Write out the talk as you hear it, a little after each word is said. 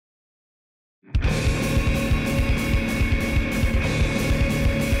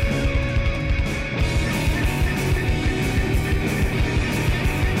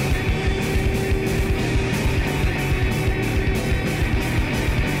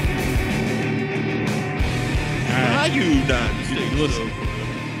Sorry.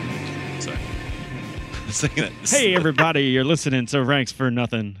 Hey, everybody, you're listening to Ranks for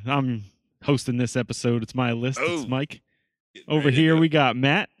Nothing. I'm hosting this episode. It's my list. Oh. It's Mike. Getting Over ready to here, go. we got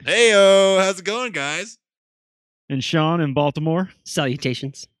Matt Hey-o, how's it going, guys? and Sean in Baltimore.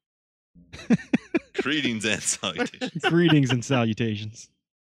 Salutations. Greetings and salutations. Greetings and salutations.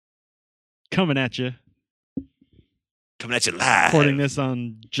 Coming at you. Coming at you live. Recording this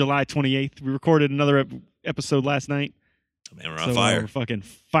on July 28th. We recorded another episode last night. Man, we're on So fire. we're fucking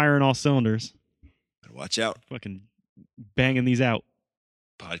firing all cylinders. Better watch out. Fucking banging these out.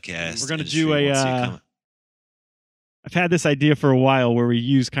 Podcast. We're gonna industry do a, wants you coming. I've had this idea for a while where we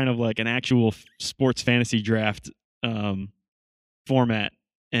use kind of like an actual sports fantasy draft format,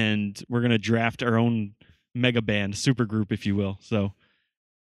 and we're gonna draft our own mega band, super group, if you will. So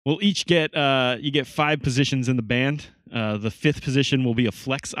we'll each get you get 5 positions in the band. The 5th position will be a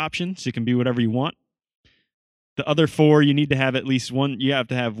flex option, so you can be whatever you want. The other 4, you need to have at least one. You have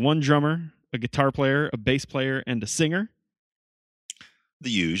to have one drummer, a guitar player, a bass player, and a singer. The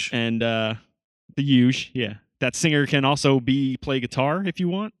huge. And the huge, yeah. That singer can also play guitar if you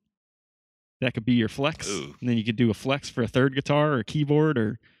want. That could be your flex. Ooh. And then you could do a flex for a third guitar or keyboard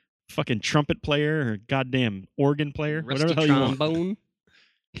or fucking trumpet player or goddamn organ player. Rusty whatever the hell you want. trombone.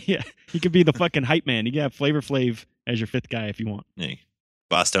 Yeah. You could be the fucking hype man. You can have Flavor Flav as your 5th guy if you want. Hey,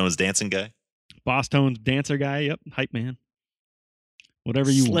 Boss Tones dancing guy. Boss Tones dancer guy. Yep. Hype man.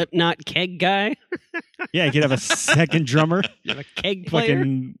 Whatever you want. Slipknot keg guy. Yeah, you could have a second drummer. You have a keg player.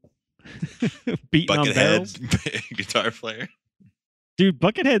 Fucking beating on barrels. Buckethead guitar player. Dude,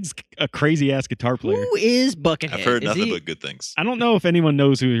 Buckethead's a crazy ass guitar player. Who is Buckethead? I've heard Is nothing he- but good things. I don't know if anyone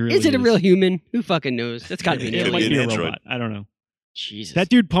knows who he really is. Is it a real human? Who fucking knows? That's got to be It an It could might be alien. an be a android. robot. I don't know. Jesus. That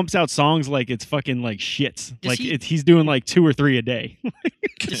dude pumps out songs like it's fucking like shits. Does Like he- he's doing like 2 or 3 a day.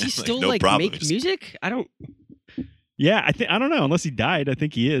 Does he still no like problem. make music? I don't. Yeah, I don't know. Unless he died, I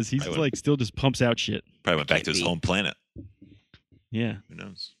think he is. He's I would- like still just pumps out shit. Probably went back to Can't his be. home planet. Yeah. Who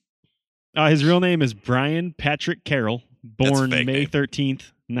knows? His real name is Brian Patrick Carroll, born fake May name.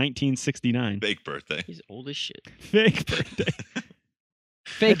 13th, 1969. Fake birthday. He's old as shit. Fake birthday.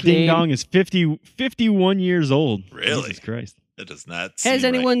 Fake That ding name. dong is 51 years old. Really? Jesus Christ. That does not seem Has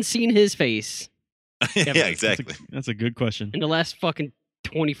right. anyone seen his face Yeah, That's exactly. That's a good question. in the last fucking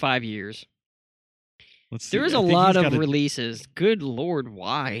 25 years? Let's see. There is I a think lot he's of got releases. Good lord,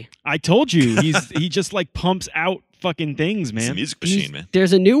 why? I told you, he just like pumps out fucking things, It's a man. music machine, man.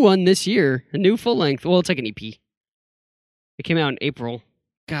 There's a new one this year, a new full length. Well, it's like an EP. It came out in April.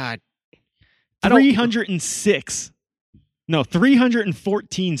 God, I don't- 306. No,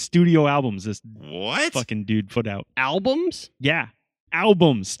 314 studio albums this What? fucking dude put out. albums? Yeah.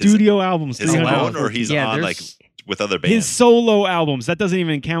 Albums, studio albums. His 314. alone, or he's Yeah, on like there's- with other bands? His solo albums. That doesn't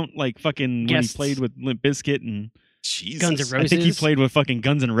even count like fucking when he Guests. played with Limp Bizkit and Jesus. Guns N' I think he Roses. played with fucking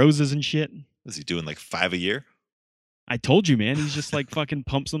Guns N' Roses and shit. Was he doing like 5 a year? I told you, man. He's just like fucking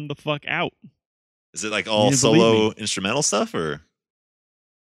pumps them the fuck out. Is it like all didn't believe solo instrumental stuff, or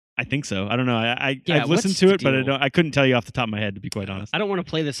I think so. I don't know. Yeah, I've listened what's to the it, but deal? I couldn't tell you off the top of my head, to be quite honest. I don't want to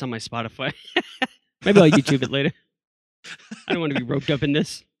play this on my Spotify. Maybe I'll YouTube it later. I don't want to be roped up in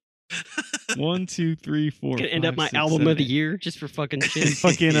this. 1, 2, 3, 4. Gonna end up 5, my 6, album 7, of the 8. year just for fucking shit.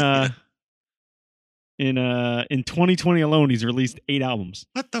 Fucking in 2020 alone, he's released 8 albums.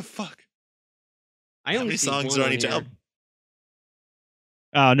 what the fuck? I How only many see songs one are on each here. album?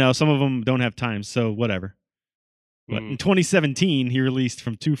 Oh no, some of them don't have times, so whatever. But Hmm. in 2017, he released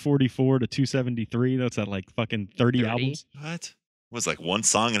from 244 to 273. That's at like fucking 30 30? albums. What? Was like one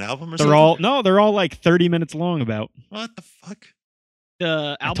song an album or They're something? they're all like 30 minutes long. About What the fuck?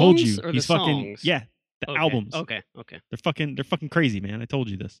 The albums I told you, or he's the fucking songs? yeah, the Okay, albums. Okay. They're fucking crazy, man. I told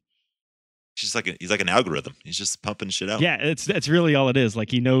you this. He's like an algorithm. He's just pumping shit out. Yeah, it's really all it is. Like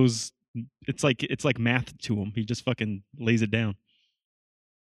he knows. It's like math to him. He just fucking lays it down.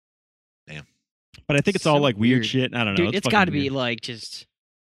 Damn. But I think it's all So like weird weird. shit. I don't know. Dude, it's fucking got to be weird. like just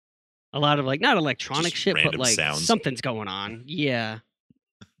a lot of like not electronic Just shit, but random like sounds. something's going on. Yeah.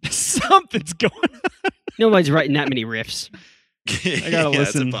 Something's going on. Nobody's writing that many riffs. I gotta It's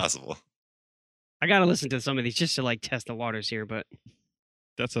listen. impossible. I gotta listen to some of these just to like test the waters here, but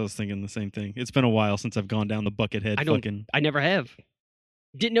That's what I was thinking. The same thing. It's been a while since I've gone down the Buckethead. I don't- Fucking I never have.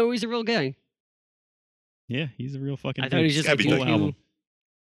 Didn't know he was a real guy. yeah, he's a real fucking. I thought he was dude. just gotta like be who, the whole album.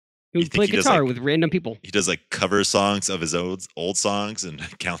 who You think play he does, guitar like- with random people. He does like cover songs of his old songs and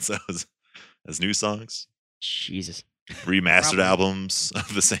counts those as new songs. Jesus. Remastered Probably. albums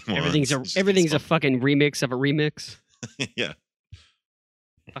of the same ones. Everything's It's a fun. fucking remix of a remix. Yeah.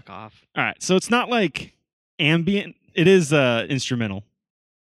 Fuck off. All right, so it's not like ambient. It is instrumental.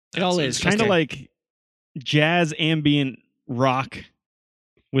 It all That's is. what Kind of Okay. like jazz ambient rock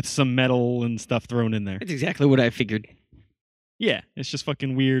with some metal and stuff thrown in there. That's exactly what I figured. Yeah, it's just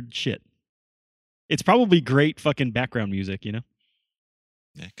fucking weird shit. It's probably great fucking background music, you know?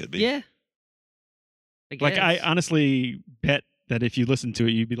 Yeah, could be. Yeah. Like, I guess. honestly bet that if you listen to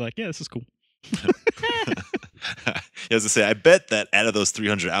it, you'd be like, yeah, this is cool. As I say, I bet that out of those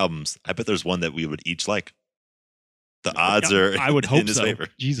 300 albums, I bet there's one that we would each like. The odds are I would hope in his so. favor.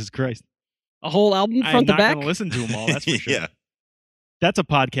 Jesus Christ. A whole album I'm front to not back? going to listen to them all, that's for sure. Yeah. That's a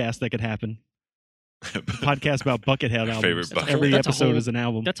podcast that could happen. A podcast about Buckethead albums. Favorite Buckethead. Every That's a episode whole- is an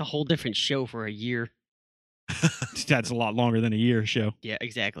album. That's a whole different show for a year. That's a lot longer than a year show. Yeah,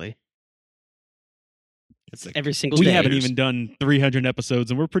 exactly. It's like Every single We day. haven't years. even done 300 episodes,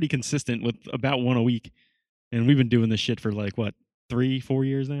 and we're pretty consistent with about one a week. And we've been doing this shit for like, what, 3-4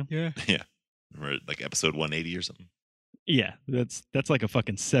 years now? Yeah. We're at like episode 180 or something. Yeah, that's like a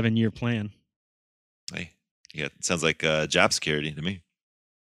fucking 7-year plan. Hey, yeah, it sounds like job security to me.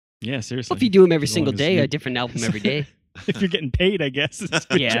 Yeah, seriously. Well, if you do them every As long single as day, you- a different album every day. If you're getting paid, I guess. It's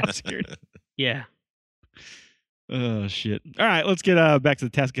good Yeah. job security. Yeah. Oh shit! All right, let's get back to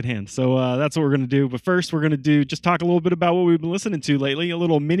the task at hand. So that's what we're gonna do. But first, we're gonna just talk a little bit about what we've been listening to lately. A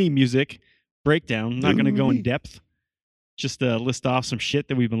little mini music breakdown. I'm not gonna go in depth. Just list off some shit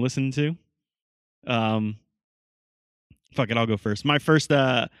that we've been listening to. Fuck it, I'll go first. My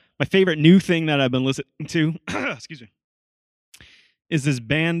favorite new thing that I've been listening to. Excuse me. Is this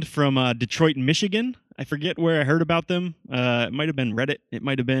band from Detroit, Michigan? I forget where I heard about them. It might have been Reddit. It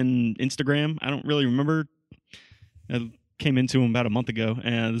might have been Instagram. I don't really remember. I came into them about a month ago.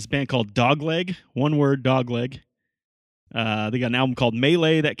 This band called Dogleg. One word, Dogleg. They got an album called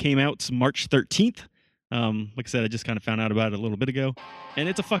Melee that came out March 13th. Like I said, I just kind of found out about it a little bit ago. And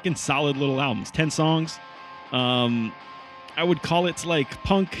it's a fucking solid little album. It's 10 songs. I would call it like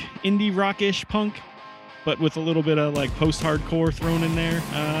punk, indie rockish punk, but with a little bit of like post-hardcore thrown in there.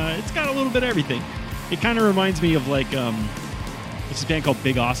 It's got a little bit of everything. It kind of reminds me of like this band called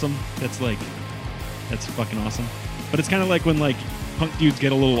Big Awesome. That's fucking awesome. But it's kind of like when like punk dudes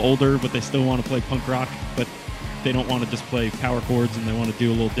get a little older, but they still want to play punk rock, but they don't want to just play power chords and they want to do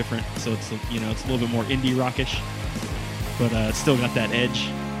a little different. So it's it's a little bit more indie rockish, but it's still got that edge.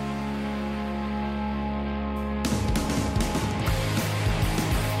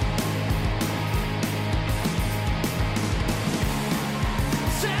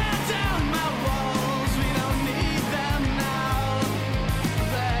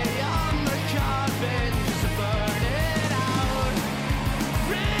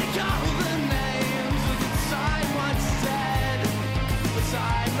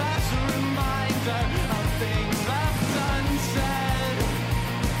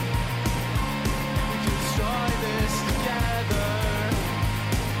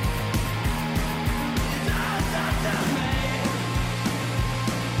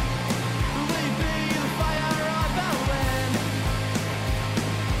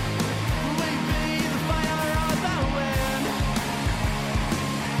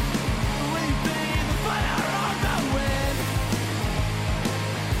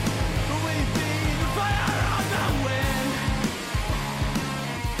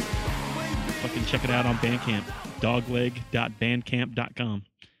 Check it out on Bandcamp, dogleg.bandcamp.com.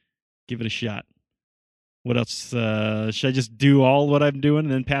 Give it a shot. What else? Should I just do all what I'm doing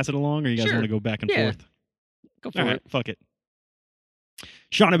and then pass it along, or you guys Sure. want to go back and Yeah. forth? Go for All right, it. fuck it.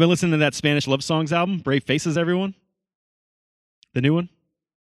 Sean, I've been listening to that Spanish Love Songs album, Brave Faces, everyone. The new one.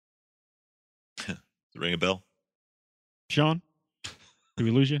 Ring a bell? Sean, did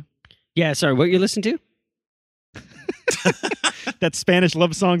we lose you? Yeah, sorry, what you listen to? That Spanish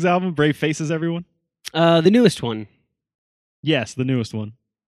Love Songs album, Brave Faces, everyone. The newest one. Yes, the newest one.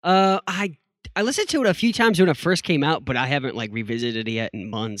 I listened to it a few times when it first came out, but I haven't like revisited it yet in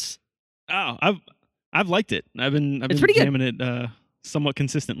months. Oh, I've liked it. I've been pretty good. jamming it somewhat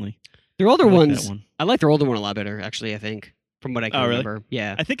consistently. Their older I like ones, that one. I like their older one a lot better, actually, I think, from what I can Oh, really? remember.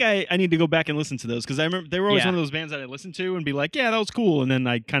 Yeah. I think I need to go back and listen to those because I remember they were always Yeah. one of those bands that I listened to and be like, yeah, that was cool, and then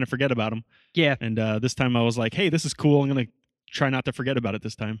I kind of forget about them. Yeah. And this time I was like, hey, this is cool. I'm gonna try not to forget about it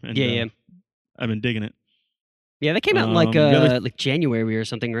this time. And, Yeah. I've been digging it. Yeah, that came out in like the other- like January or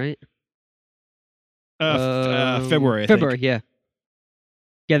something, right? February. I February, think. yeah.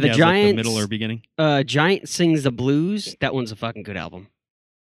 Yeah, the Yeah, it was like Giants. the middle or beginning. Giant Sings the Blues. That one's a fucking good album.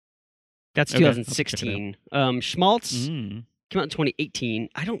 That's Okay, I'll check it out. 2016. Schmaltz Mm. came out in 2018.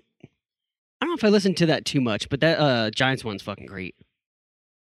 I don't know if I listened to that too much, but that Giants one's fucking great.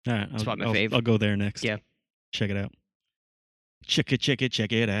 All right, It's probably my fave. I'll go there next. Yeah. Check it out. Check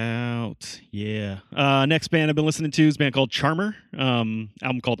it out. Yeah. Next band I've been listening to is a band called Charmer.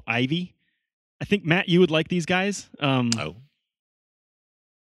 Album called Ivy. I think Matt, you would like these guys. Oh,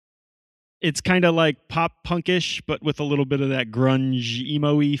 It's kind of like pop punkish, but with a little bit of that grunge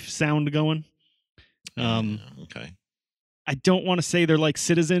emo-y sound going. okay. I don't want to say they're like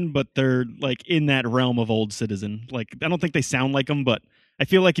Citizen, but they're like in that realm of old Citizen. Like I don't think they sound like them, but I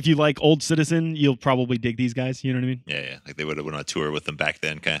feel like if you like old Citizen, you'll probably dig these guys. You know what I mean? Yeah. Like they would have went on tour with them back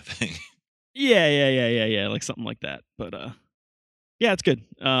then, kind of thing. Yeah, like something like that. But yeah, it's good.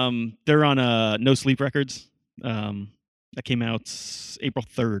 They're on No Sleep Records. That came out April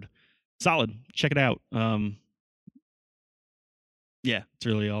 3rd. Solid. Check it out. Yeah, it's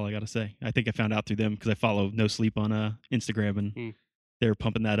really all I got to say. I think I found out through them because I follow No Sleep on Instagram, and they were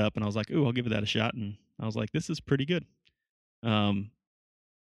pumping that up, and I was like, "Ooh, I'll give that a shot." And I was like, "This is pretty good."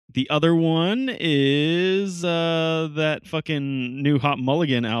 The other one is that fucking new Hot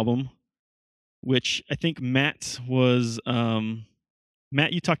Mulligan album, which I think Matt was.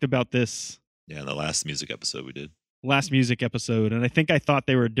 Matt, you talked about this Yeah, in the last music episode we did. last music episode, and I think I thought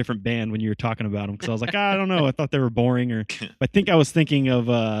they were a different band when you were talking about them because I was like, I don't know, I thought they were boring, or I think I was thinking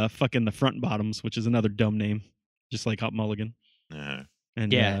of fucking the Front Bottoms, which is another dumb name, just like Hot Mulligan.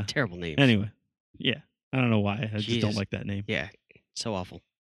 And Yeah, terrible names. anyway, yeah, I don't know why I just don't Jesus. like that name, Yeah, so awful.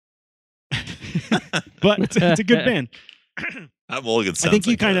 but it's a good band. Hot Mulligan sounds I think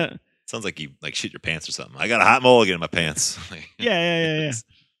you like kind of sounds like you like shit your pants or something. I got a hot mulligan in my pants. yeah.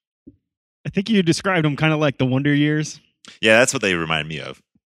 I think you described them kind of like the Wonder Years. Yeah, that's what they remind me of.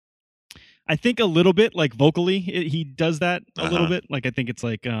 I think a little bit like vocally, he does that a little bit. Like I think it's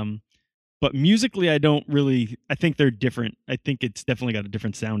like, but musically, I don't really. I think they're different. I think it's definitely got a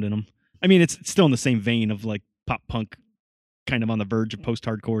different sound in them. I mean, it's still in the same vein of like pop punk, kind of on the verge of post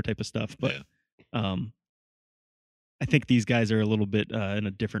hardcore type of stuff. But I think these guys are a little bit in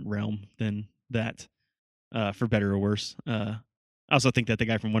a different realm than that, for better or worse. I also think that the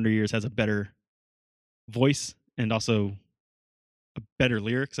guy from Wonder Years has a better voice and also a better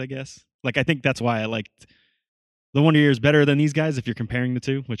lyrics, I guess. Like, I think that's why I liked the Wonder Years better than these guys if you're comparing the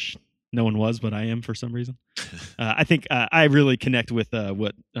two, which no one was, but I am for some reason. I think I really connect with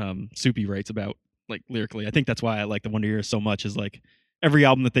what Soupy writes about, like, lyrically. I think that's why I like the Wonder Years so much, is like every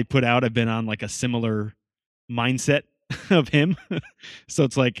album that they put out, I've been on like a similar mindset of him. So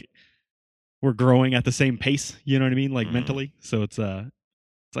it's like we're growing at the same pace, you know what I mean? Like mentally. So it's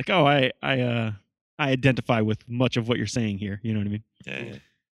like, oh, I identify with much of what you're saying here, you know what I mean? Yeah.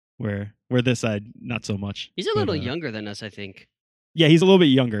 Where this side, not so much. He's a little younger than us, I think. Yeah, he's a little bit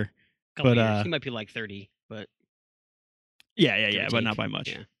younger. Couple But years. He might be like 30, but yeah, but not by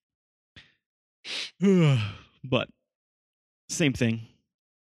much. Yeah. But same thing.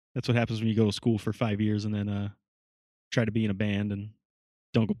 That's what happens when you go to school for 5 years and then try to be in a band and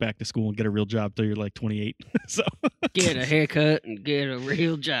don't go back to school and get a real job till you're like 28. So get a haircut and get a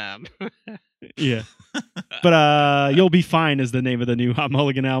real job. yeah. But You'll Be Fine is the name of the new Hot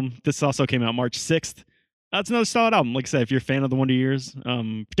Mulligan album. This also came out March 6th. That's another solid album. Like I said, if you're a fan of the Wonder Years,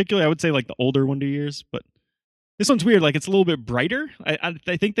 particularly I would say like the older Wonder Years, but this one's weird. Like it's a little bit brighter. I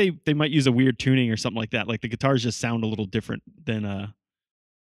think they might use a weird tuning or something like that. Like the guitars just sound a little different than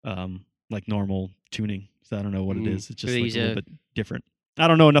like normal tuning. So I don't know what it is. It's just like a little bit different. I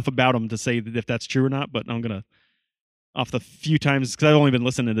don't know enough about them to say that if that's true or not, but I'm gonna, off the few times, because I've only been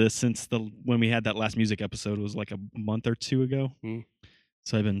listening to this since when we had that last music episode, it was like a month or two ago.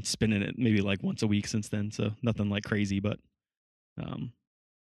 So I've been spinning it maybe like once a week since then. So nothing like crazy, but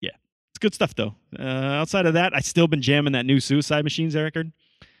yeah, it's good stuff though. Outside of that, I still been jamming that new Suicide Machines record.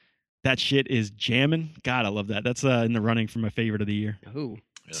 That shit is jamming. God, I love that. That's in the running for my favorite of the year. Ooh,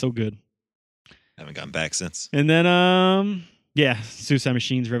 so good. Haven't gotten back since. And then yeah, Suicide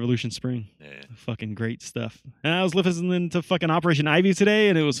Machines, Revolution Spring. Yeah. Fucking great stuff. And I was listening to fucking Operation Ivy today,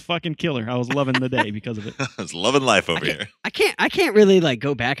 and it was fucking killer. I was loving the day because of it. I was loving life over here. I can't really like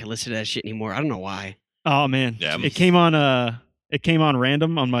go back and listen to that shit anymore. I don't know why. Oh man, yeah, it came on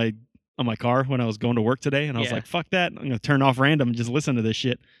random on my car when I was going to work today, and I was like, fuck that, I'm gonna turn off random and just listen to this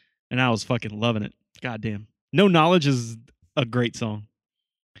shit. And I was fucking loving it. God damn. No Knowledge is a great song.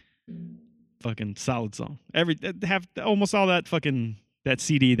 Fucking solid song. Have almost all that fucking that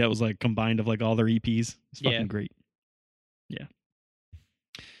CD that was like combined of like all their EPs. It's fucking great. Yeah.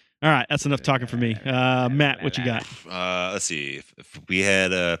 All right, that's enough talking for me. Matt, what you got? Let's see. If we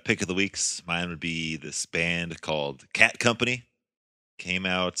had a pick of the weeks, mine would be this band called Cat Company. Came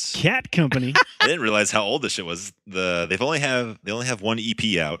out. Cat Company. I didn't realize how old this shit was. They only have one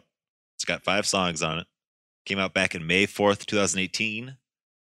EP out. It's got 5 songs on it. Came out back in May 4th, 2018.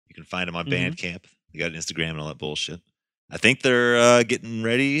 You can find them on Bandcamp. They got Instagram and all that bullshit. I think they're getting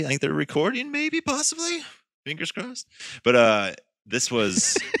ready. I think they're recording, maybe, possibly. Fingers crossed. But this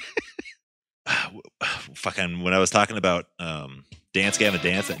was fucking when I was talking about Dance Gavin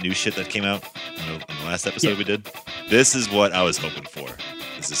Dance, that new shit that came out in the last episode we did. This is what I was hoping for.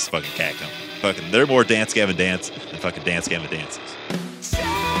 Is this fucking cat company? Fucking, they're more Dance Gavin Dance than fucking Dance Gavin Dances.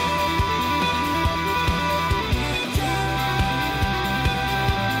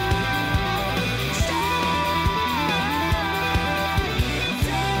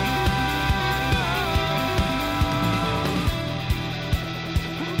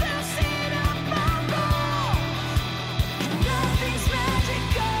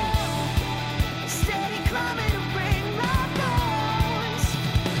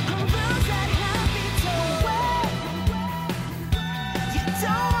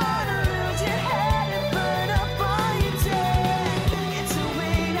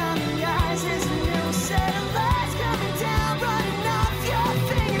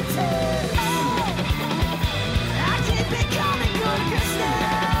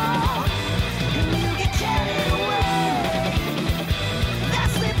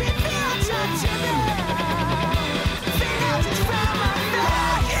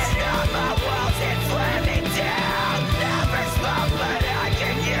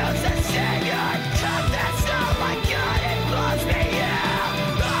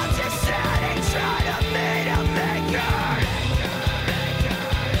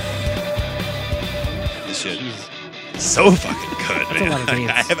 So fucking good, That's man. a lot of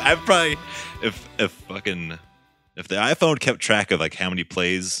dance. I've probably, if the iPhone kept track of like how many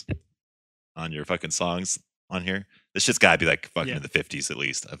plays on your fucking songs on here, this shit's gotta be like fucking in the 50s at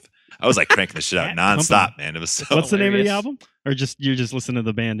least. I was like cranking this shit out Cat nonstop, Company. man. It was so. What's the name of the hilarious. album? Or just you're just listening to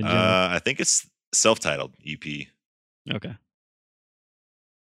the band in general? I think it's self-titled EP. Okay.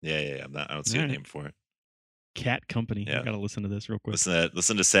 Yeah. I don't see a Alright. name for it. Cat Company. I Yeah. gotta listen to this real quick.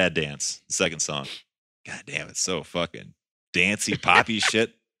 Listen to Sad Dance, the second song. God damn, it's so fucking dancey, poppy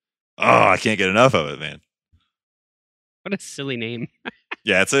shit. Oh, I can't get enough of it, man. What a silly name.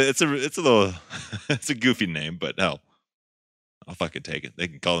 Yeah, it's a little it's a goofy name, but hell, I'll fucking take it. They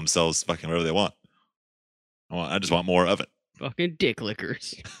can call themselves fucking whatever they want. I just want more of it. Fucking dick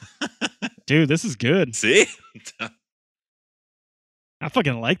lickers. Dude, this is good. See? I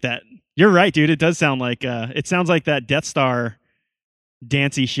fucking like that. You're right, dude. It does sound like it sounds like that Death Star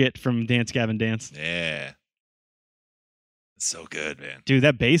dancey shit from Dance Gavin Dance. Yeah. It's so good, man. Dude,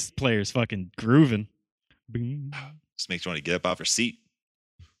 that bass player's fucking grooving. Bing. Just makes you want to get up off your seat.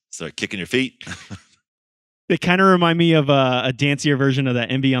 Start kicking your feet. They kind of remind me of a dancier version of that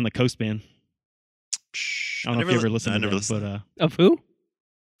Envy on the Coast band. I don't know if you ever listened to them, but Of who?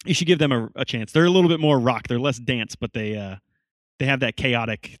 you should give them a chance. They're a little bit more rock. They're less dance, but they have that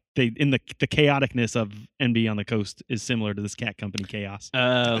chaotic. The chaoticness of Envy on the Coast is similar to this Cat Company chaos.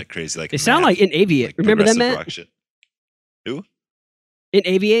 That crazy, like They sound math, like In Aviate. like Remember them, progressive Matt? rock shit. Who? In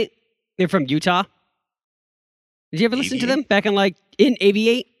Aviate? They're from Utah. Did you ever listen to Aviate? them back in like In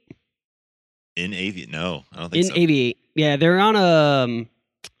Aviate? In Aviate? No, I don't think In so. Aviate. Yeah, they're on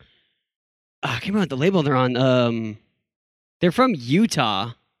I can't remember what the label they're on. They're from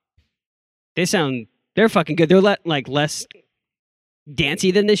Utah. They're fucking good. They're like less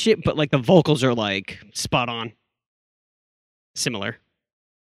dancey than this shit, but like the vocals are like spot on. Similar.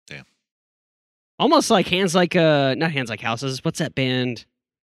 Damn. Almost like not Hands Like Houses. What's that band?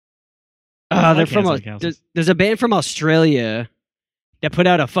 I They're like from Hands Like Houses. there's a band from Australia that put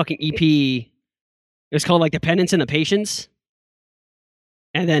out a fucking EP. It's called like The Penance and the Patience.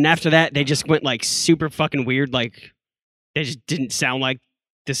 And then after that, they just went like super fucking weird. Like they just didn't sound like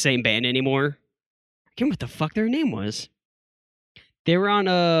the same band anymore. I can't remember what the fuck their name was. They were on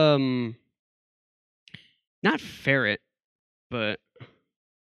not Ferret, but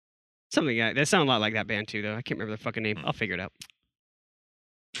something like that sounded a lot like that band too, though. I can't remember the fucking name. I'll figure it out.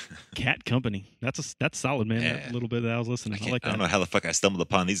 Cat Company. That's solid, man. Yeah. That little bit that I was listening. I like I don't that. know how the fuck I stumbled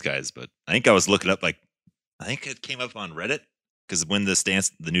upon these guys, but I think I was looking up I think it came up on Reddit because when the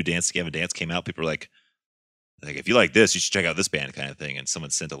new Dance Gavin Dance came out, people were like if you like this, you should check out this band kind of thing. And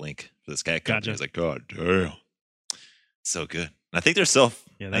someone sent a link for this Cat Company. Gotcha. I was like, God damn, so good. And I think they're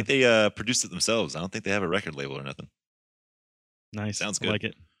Yeah, I think they produced it themselves. I don't think they have a record label or nothing. Nice. Sounds I good. like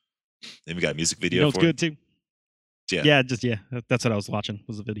it. They even got a music You video know, it's for good it. too. Yeah. That's what I was watching.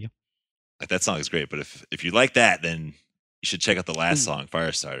 Was the video. Like that song is great, but if you like that, then you should check out the last song,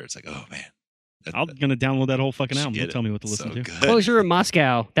 Firestarter. It's like, oh man, I'm gonna download that whole fucking should album. get Don't it. tell me what to So listen to. good. Closure in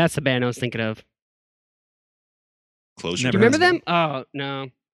Moscow. That's the band I was thinking of. Closure. Never Do you remember heard them? Oh no,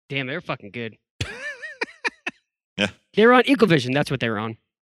 damn, they were fucking good. Yeah. They were on Equalvision. That's what they were on.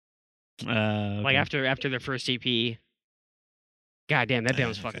 Like okay. after their first EP. God damn, that band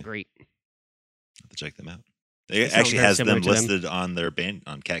was fucking Okay. great. Have to check them out. They They sound actually very has similar them to them. listed on their band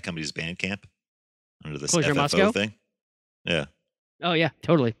on Cat Company's Bandcamp. under this Closure FFO Moscow? thing. Yeah. Oh yeah,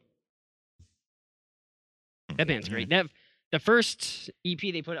 totally. That Hmm. band's great. The first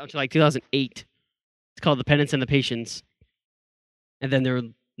EP they put out to like 2008. It's called The Penance and the Patience. And then their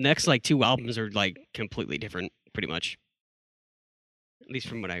next like 2 albums are like completely different, pretty much. At least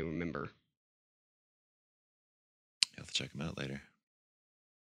from what I remember. You'll have to check them out later.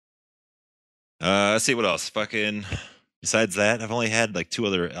 Let's see what else. Fucking. Besides that, I've only had like 2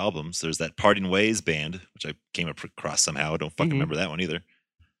 other albums. There's that Parting Ways band, which I came across somehow. I don't fucking Mhm. remember that one either.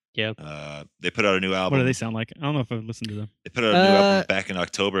 Yeah. They put out a new album. What do they sound like? I don't know if I've listened to them. They put out a new album back in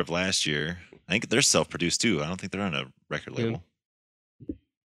October of last year. I think they're self-produced too. I don't think they're on a record Yeah. label.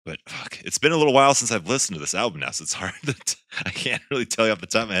 But fuck, it's been a little while since I've listened to this album now, so it's hard to I can't really tell you off the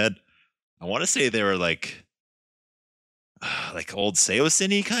top of my head. I want to say they were like old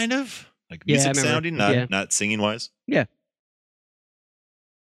Seosin-y kind of, like Yeah, I music remember. sounding, Yeah. not singing wise. Yeah.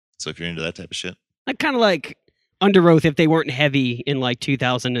 So if you're into that type of shit, Like kind of like Under Oath if they weren't heavy in like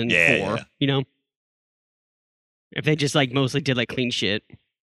 2004, Yeah. you know? If they just like mostly did like clean shit,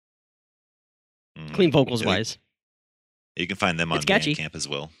 mm, clean vocals Yeah, wise. you can find them on It's catchy. Bandcamp as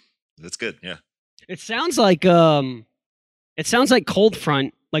well. That's good. Yeah. It sounds like Cold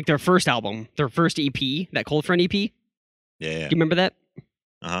Front, like their first album, their first EP, that Cold Front EP. Yeah. Do you remember that?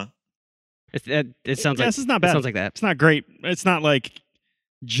 Uh huh. It sounds Yeah, like this is not it bad. sounds like that. It's not great. It's not like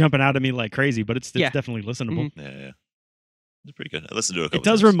jumping out at me like crazy, but it's Yeah. definitely listenable. Mhm. Yeah. It's pretty good. I listened to it a couple It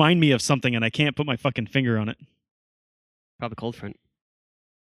does times. remind me of something, and I can't put my fucking finger on it. Probably Cold Front.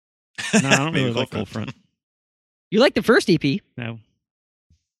 No, I don't Maybe really like Cold Front. You like the first EP? No,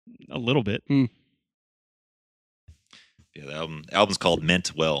 a little bit. Yeah, the album's called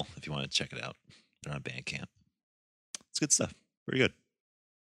Meant Well, if you want to check it out. They're on Bandcamp. It's good stuff. Pretty good.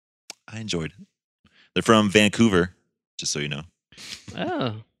 I enjoyed it. They're from Vancouver, just so you know.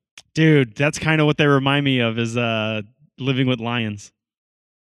 Oh, Dude, that's kind of what they remind me of is Living with Lions,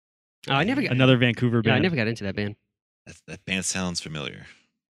 I never got. another Vancouver Yeah, band. I never got into that band. That band sounds familiar.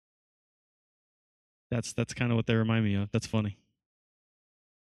 That's kind of what they remind me of. That's funny.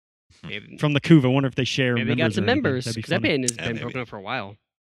 Maybe, From the Couve, I wonder if they share maybe they got members some or anything. members That'd be because that funny. band has Yeah, been maybe. broken up for a while,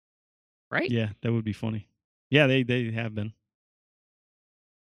 right? Yeah, that would be funny. Yeah, they have been.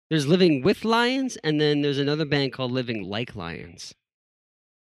 There's Living with Lions, and then there's another band called Living Like Lions.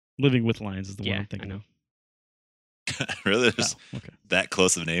 Living with Lions is the Yeah, one I'm thinking I of. Really? There's Oh, okay. that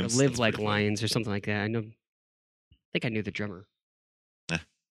close of Or names? Live That's Like pretty funny. Lions or something like that. I think I knew the drummer. You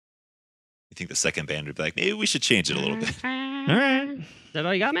think the second band would be like, maybe we should change it a little bit? All right. Is that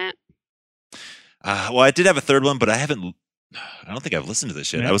all you got, Matt? Well, I did have a third one, but I don't think I've listened to this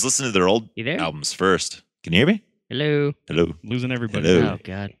shit. Yeah. I was listening to their old You there? albums first. Can you hear me? Hello. Hello. Losing everybody. Hello. Oh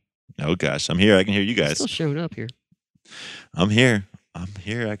God. Oh, gosh. I'm here. I can hear you guys. Still showing up here. I'm here.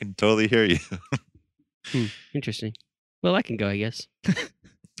 I can totally hear you. Interesting. Well, I can go, I guess.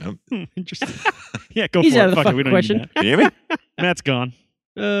 Interesting. Yeah, go He's for out it. of the Fuck it. fucking We don't question. need Can you hear me? Matt. Matt's gone.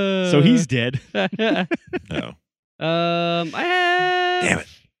 So So he's dead. No. I have Damn it.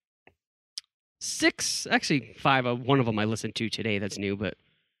 6, actually 5. One of them I listened to today. That's new, but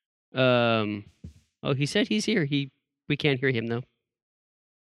oh, he said he's here. We can't hear him though.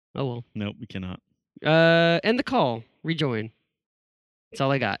 Oh well. Nope, we cannot. End the call. Rejoin. That's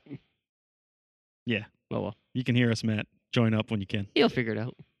all I got. Yeah. Oh well. You can hear us, Matt. Join up when you can. He'll figure it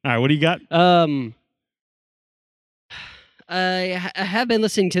out. All right, what do you got? I have been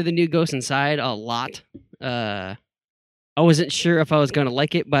listening to the new Ghost Inside a lot. I wasn't sure if I was gonna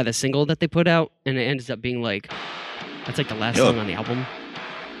like it by the single that they put out, and it ends up being like that's like the last Yo. song on the album,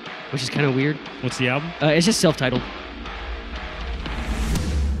 which is kind of weird. What's the album? It's just self-titled.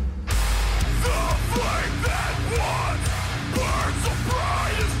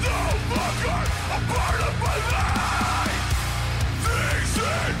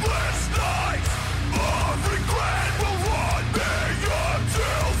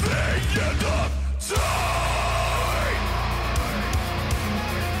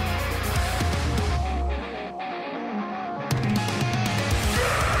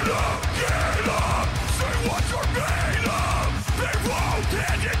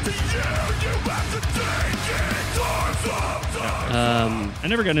 I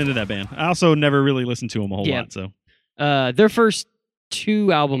never got into that band. I also never really listened to them a whole Yeah. lot. So Their first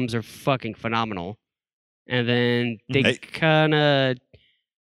 2 albums are fucking phenomenal, and then they Hey. kind of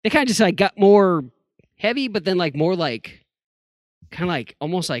just like got more heavy, but then like more like kind of like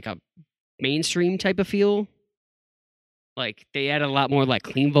almost like a mainstream type of feel. Like they added a lot more like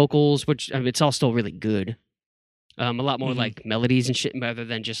clean vocals, which I mean, it's all still really good. A lot more Mhm. like melodies and shit, rather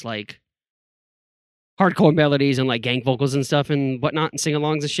than just like hardcore melodies and like gang vocals and stuff and whatnot and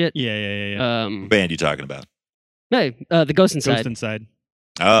sing-alongs and shit. Yeah. What band you talking about? Hey, the Ghost Inside. Ghost Inside.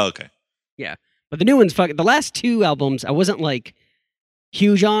 Oh, okay. But the new one's fucking. The last two albums, I wasn't like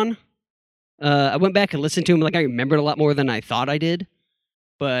huge on. I went back and listened to them. Like I remembered a lot more than I thought I did.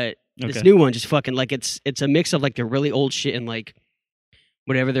 But this Okay. new one just fucking like it's a mix of like the really old shit and like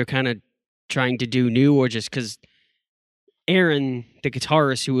whatever they're kind of trying to do new, or just because Aaron, the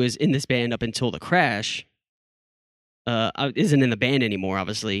guitarist who was in this band up until the crash, isn't in the band anymore.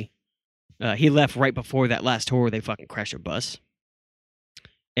 Obviously, he left right before that last tour where they fucking crashed a bus.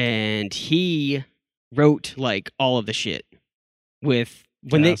 And he wrote like all of the shit with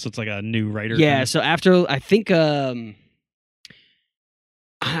when they So it's like a new writer. yeah. kinda. So after I think I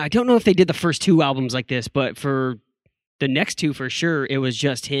don't know if they did the first two albums like this, but for the next two for sure, it was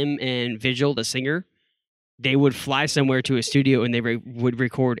just him and Vigil, the singer. They would fly somewhere to a studio and they would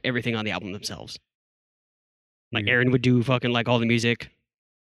record everything on the album themselves. Like Weird. Aaron would do fucking like all the music,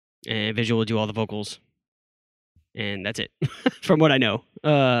 and Vigil would do all the vocals, and that's it. From what I know,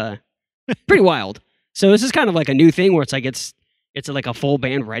 pretty wild. So this is kind of like a new thing where it's like it's like a full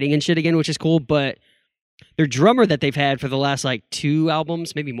band writing and shit again, which is cool. But their drummer that they've had for the last like two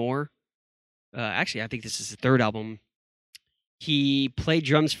albums, maybe more. Actually, I think this is the third album. He played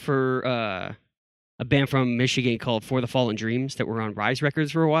drums for a band from Michigan called For the Fallen Dreams that were on Rise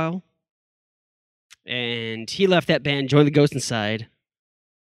Records for a while. And he left that band, joined the Ghost Inside.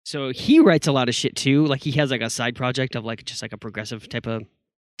 So he writes a lot of shit too. Like he has like a side project of like just like a progressive type of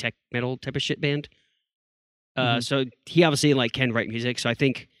tech metal type of shit band. So he obviously like can write music. So I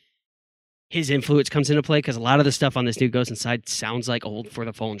think his influence comes into play because a lot of the stuff on this new Ghost Inside sounds like old For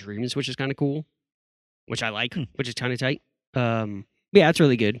the Fallen Dreams, which is kind of cool, which I like, which is kind of tight. Yeah, it's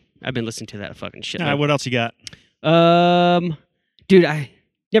really good. I've been listening to that fucking shit. All right, what else you got? Dude, I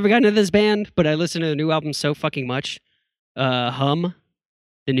never got into this band, but I listened to the new album so fucking much. Hum,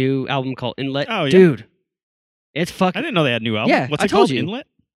 the new album called Inlet. Oh, yeah. Dude, it's I fucking didn't know they had a new album. Yeah, What's I it told called? you. Inlet?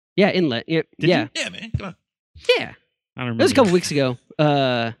 yeah, Inlet. Yeah, Did yeah, you? Yeah, man. Come on. yeah. I don't remember. It was a couple weeks ago.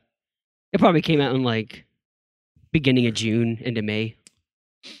 It probably came out in like beginning of June into May.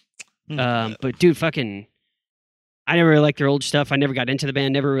 But dude, fucking, I never really liked their old stuff. I never got into the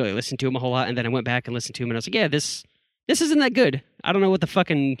band. Never really listened to them a whole lot. And then I went back and listened to them, and I was like, yeah, this isn't that good. I don't know what the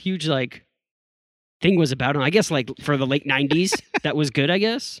fucking huge like thing was about. And I guess like for the late '90s, that was good. I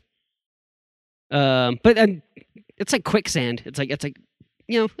guess. But it's like quicksand. It's like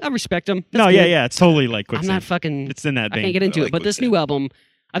I respect them. No, yeah. It's totally like I'm Quicksand. not fucking. It's in that I vein. can't get into I it. like But this Quicksand. new album,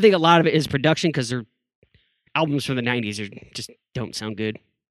 I think a lot of it is production because their albums from the '90s just don't sound good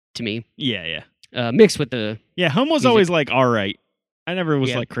to me. Yeah. Mixed with the Yeah, Hum was Music. always like all right. I never was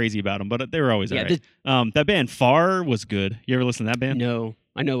Yeah. like crazy about them, but they were always all yeah. right. That band Far was good. You ever listen to that band? No,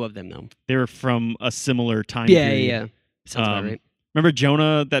 I know of them though. They were from a similar time Yeah, period. yeah. Sounds about Um, right. Remember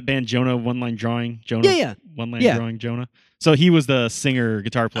Jonah? That band Jonah, One Line Drawing. Jonah, Yeah. One Line Yeah. Drawing Jonah. So he was the singer,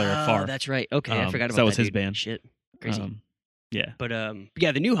 guitar player at Far. That's right. Okay, I forgot about so that was his dude. band. Shit, crazy. Yeah. But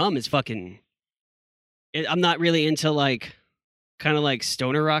yeah, the new Hum is fucking. I'm not really into like, kind of like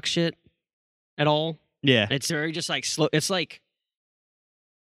stoner rock shit at all. Yeah. It's very just like slow. It's like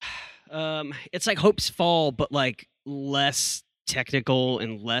Hope's Fall, but like less technical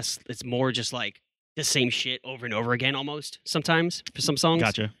and less. It's more just like the same shit over and over again, almost sometimes for some songs.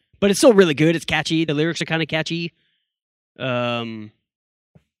 Gotcha. But it's still really good. It's catchy. The lyrics are kind of catchy.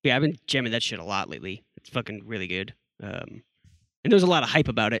 Yeah, I've been jamming that shit a lot lately. It's fucking really good. And there's a lot of hype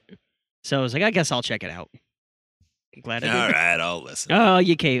about it. So I was like, I guess I'll check it out. Glad I did. All right, I'll listen. Oh, I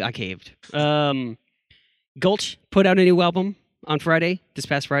caved. Gulch put out a new album on this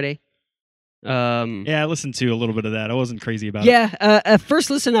past Friday. Yeah, I listened to a little bit of that. I wasn't crazy about it. Yeah, at first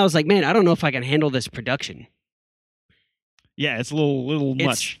listen, I was like, man, I don't know if I can handle this production. Yeah, it's a little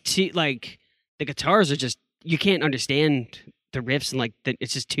much. Like, the guitars are just, you can't understand the riffs, and like,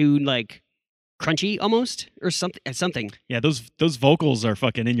 it's just too, like, crunchy almost, or something. Yeah, those vocals are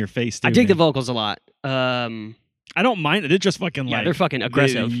fucking in your face, too. I dig the man. vocals a lot. I don't mind it. They're just fucking Yeah, like... they're fucking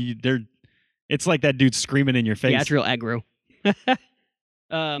aggressive. It's like that dude screaming in your face. Yeah, it's real aggro.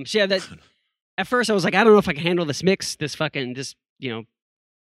 So yeah, that at first I was like, I don't know if I can handle this mix, the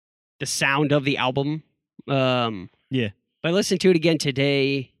sound of the album. Yeah. But I listened to it again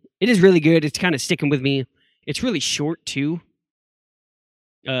today. It is really good. It's kind of sticking with me. It's really short too.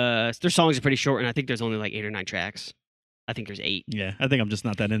 Their songs are pretty short, and I think there's only like 8 or 9 tracks. I think there's 8. Yeah, I think I'm just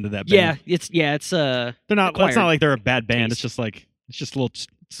not that into that band. Yeah, it's They're not. It's acquired not like they're a bad band. taste. It's just a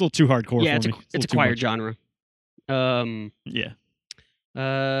little too hardcore yeah, for me. it's a little too acquired much. genre. Yeah,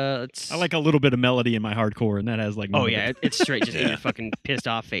 It's I like a little bit of melody in my hardcore, and that has like. none Oh of yeah, it. it's straight just in Yeah. your fucking pissed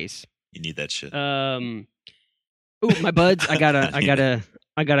off face. You need that shit. Ooh, my buds. I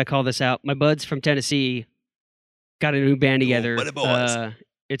gotta call this out. My buds from Tennessee got a new band together. Buddy boys.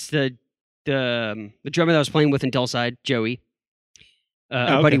 It's the drummer that I was playing with in Delside, Joey.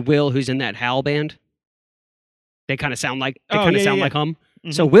 Our okay. buddy Will, who's in that Howl band. They kind of sound like Yeah, like him.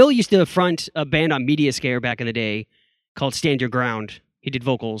 Mhm. So Will used to front a band on Media Scare back in the day called Stand Your Ground. He did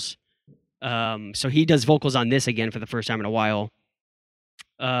vocals. So he does vocals on this again for the first time in a while.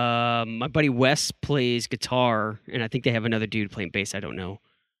 My buddy Wes plays guitar, and I think they have another dude playing bass. I don't know.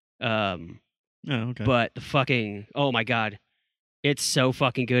 Okay. But the fucking, oh my god, it's so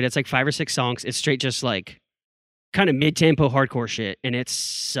fucking good. It's like 5 or 6 songs. It's straight just like kind of mid-tempo hardcore shit, and it's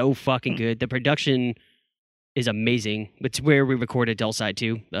so fucking good. The production is amazing. It's where we recorded Delside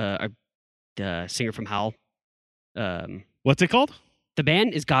too. The singer from Howl. What's it called? The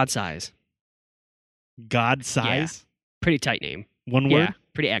band is God Size. God Size? Pretty tight name. One Yeah, word?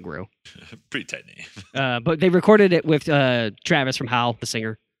 pretty aggro. Pretty tight name. But they recorded it with Travis from Howl, the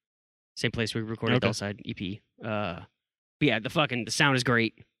singer. Same place we recorded Okay. Delside EP. But yeah, the sound is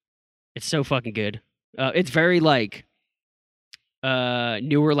great. It's so fucking good. It's very like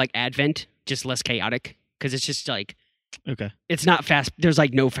newer, like Advent, just less chaotic. Because it's just like, Okay. it's not fast. There's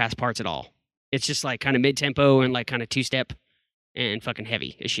like no fast parts at all. It's just like kind of mid tempo and like kind of 2-step and fucking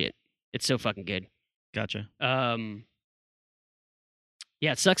heavy as shit. It's so fucking good. Gotcha.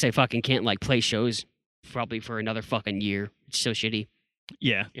 Yeah, it sucks. I fucking can't like play shows probably for another fucking year. It's so shitty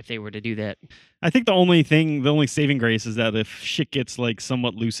Yeah. if they were to do that. I think the only saving grace is that if shit gets like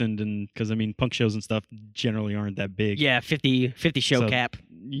somewhat loosened, and because I mean, punk shows and stuff generally aren't that big. Yeah, 50 show So, cap.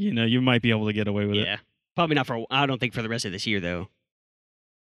 You know, you might be able to get away with it. Yeah, probably not for. I don't think for the rest of this year though.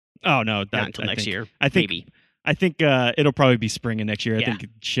 Oh no, Not until next year. I think maybe it'll probably be spring of next year. I Yeah. think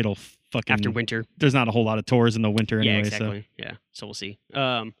shit'll fucking after winter. There's not a whole lot of tours in the winter anyway. Yeah, exactly. Yeah, so we'll see.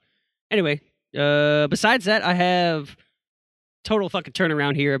 Anyway, besides that, I have total fucking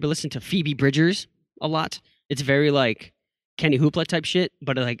turnaround here. I've been listening to Phoebe Bridgers a lot. It's very like Kenny Hoopla type shit,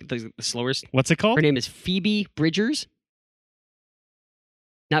 but like the slowest. So what's it called? Her name is Phoebe Bridgers.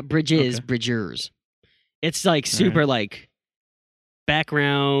 Not Bridges, Okay. Bridgers. It's like super like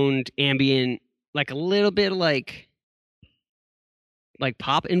background, ambient, like a little bit like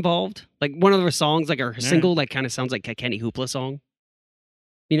pop involved. Like one of her songs, like her single, like kind of sounds like a Kenny Hoopla song.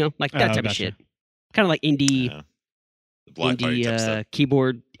 You know, like that Oh, type of gotcha. shit. Kind of like indie, Yeah. The block party type stuff.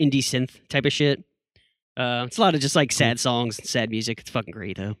 keyboard, indie synth type of shit. It's a lot of just like sad songs, sad music. It's fucking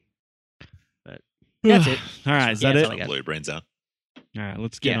great though. But that's it. All right, is Yeah, that that's it? all I got. Blow your brains out. All right,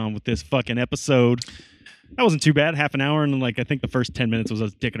 let's get Yeah. on with this fucking episode. That wasn't too bad. Half an hour, and like I think the first 10 minutes was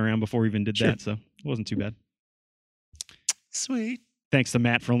us dicking around before we even did Sure. that, so it wasn't too bad. Sweet. Thanks to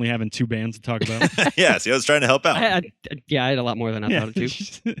Matt for only having 2 bands to talk about. Yeah, see, I was trying to help out. I had a lot more than I thought it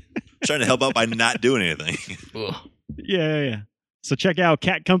to. Trying to help out by not doing anything. Ugh. Yeah. So check out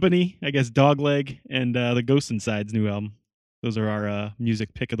Cat Company, I guess Dogleg, and the Ghost Inside's new album. Those are our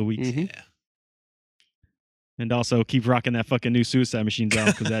music pick of the week. Mhm. Yeah. And also keep rocking that fucking new Suicide Machines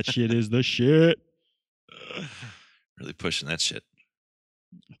album because that shit is the shit. Really pushing that shit.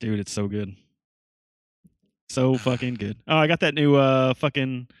 Dude, it's so good. So fucking good. Oh, I got that new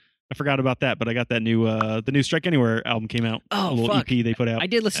fucking I forgot about that, but I got that new the new Strike Anywhere album came out. Oh, a little fuck. EP they put out. I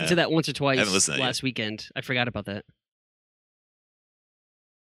did listen to that once or twice haven't listened to that last weekend. I forgot about that.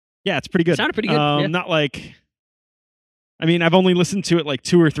 Yeah, it's pretty good. Sounded pretty good, yeah. Not like I mean, I've only listened to it like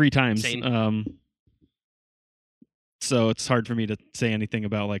 2 or 3 times. Same. So it's hard for me to say anything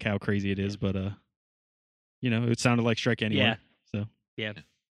about like how crazy it is, but you know, it sounded like Strike Anywhere. So Yeah, it's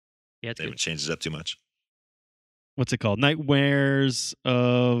They good. haven't changed it up too much. what's it called? Nightmares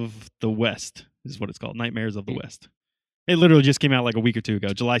of the West is what it's called. Nightmares of the West. It literally just came out like a week or 2 ago,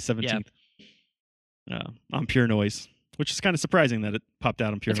 July 17th. On Pure Noise, which is kind of surprising that it popped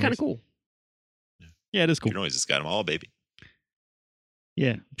out on Pure It's Noise. kind of cool. Yeah, it is cool. Your noise has got them all, baby.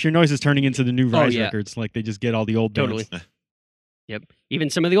 Yeah, Pure Noise is turning into the new Rise yeah. records. Like they just get all the old Totally. bands. Yep. Even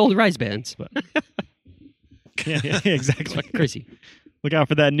some of the old Rise bands. Yeah, exactly. Fucking crazy. Look out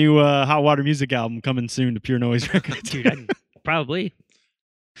for that new Hot Water Music album coming soon to Pure Noise Records. Dude, probably.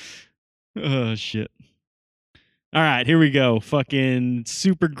 Oh, shit. All right, here we go. Fucking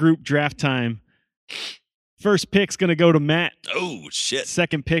super group draft time. First pick's going to go to Matt. Oh, shit.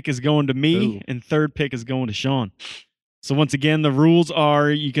 Second pick is going to me. Ooh. And third pick is going to Sean. So once again, the rules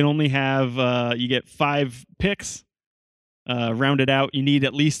are you can only have, you get 5 picks. Rounded out, you need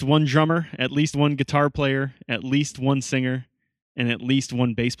at least 1 drummer, at least 1 guitar player, at least 1 singer, and at least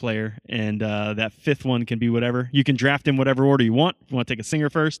 1 bass player. And that 5th one can be whatever. You can draft in whatever order you want. If you want to take a singer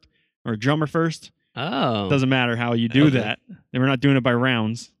first or a drummer first, Oh. doesn't matter how you do Okay. that. And we're not doing it by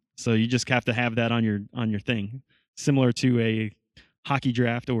rounds. So you just have to have that on your thing, similar to a hockey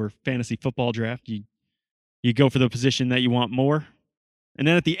draft or fantasy football draft. You go for the position that you want more, and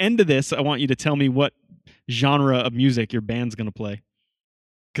then at the end of this, I want you to tell me what genre of music your band's going to play,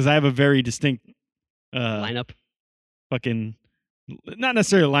 because I have a very distinct Lineup. fucking not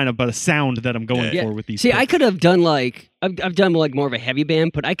necessarily a lineup, but a sound that I'm going Yeah. for with these. See, picks. I could have done like I've done like more of a heavy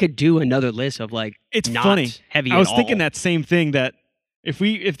band, but I could do another list of like It's not funny. heavy. I was at thinking all. that same thing, that if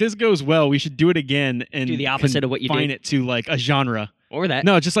this goes well, we should do it again and Do the opposite of what you confine did. it to like a genre. or that.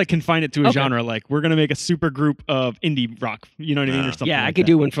 No, just like confine it to a Okay. genre. Like we're gonna make a super group of indie rock. You know what I mean, or something. Yeah, I like could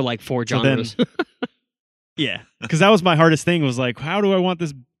that. do one for like 4 So then- genres. Yeah, because that was my hardest thing. Was like, how do I want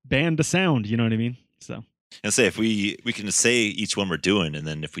this band to sound? You know what I mean? So And say if we can say each one we're doing, and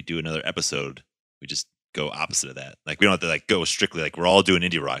then if we do another episode, we just go opposite of that. Like we don't have to like go strictly like we're all doing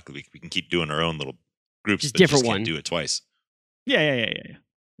indie rock. We can keep doing our own little groups, Just but different can't one. do it twice. yeah.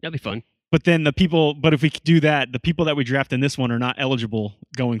 That'd be fun. But then but if we do that, the people that we draft in this one are not eligible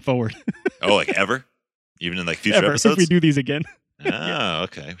going forward. Oh, like ever? Even in like future Ever, episodes? if we do these again, Oh,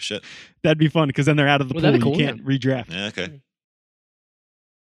 okay. Shit. that'd be fun because then they're out of the Well, pool. that'd be You cool, can't redraft. Yeah, okay.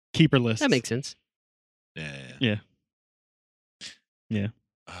 Keeper list. That makes sense. Yeah. Yeah.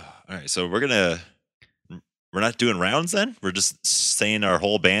 All right. So we're not doing rounds then? We're just saying our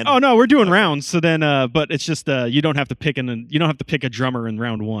whole band? Oh no, we're doing Okay. rounds. So then, but it's just you don't have to pick a drummer in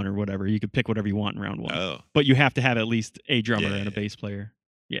round one or whatever. You could pick whatever you want in round one, Oh, but you have to have at least a drummer Yeah, and a yeah. bass player.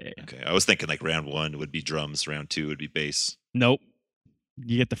 Yeah. okay. I was thinking like round one would be drums, round two would be bass. Nope.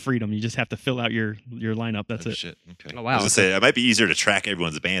 You get the freedom. You just have to fill out your lineup. That's Oh, it. Shit. Okay. Oh, I wow, was gonna say it might be easier to track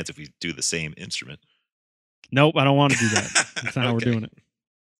everyone's bands if we do the same instrument. Nope. I don't want to do that. That's not how we're Okay. doing it.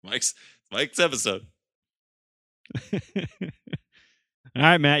 Mike's episode. All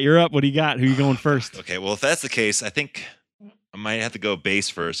right, Matt, you're up. What do you got? Who you going first? Okay, well, if that's the case, I think I might have to go bass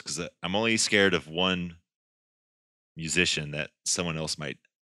first because I'm only scared of one musician that someone else might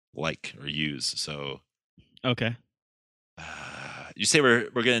like or use. So, Okay. you say we're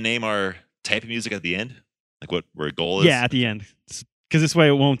gonna name our type of music at the end, like what our goal is. Yeah, at the end, because this way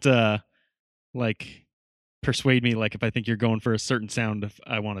it won't like persuade me. Like if I think you're going for a certain sound, if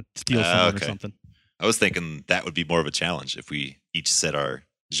I want to steal something okay. or something. I was thinking that would be more of a challenge if we each set our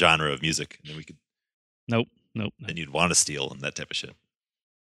genre of music, and then we could. Nope. Then you'd want to steal and that type of shit.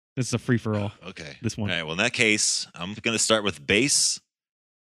 This is a free for all. Okay. This one. All right. Well, in that case, I'm going to start with bass,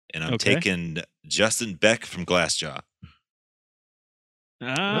 and I'm Okay. taking Justin Beck from Glassjaw.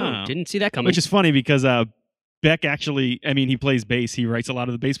 Ah, Oh, didn't see that coming. which is funny because Beck actually, I mean, he plays bass. He writes a lot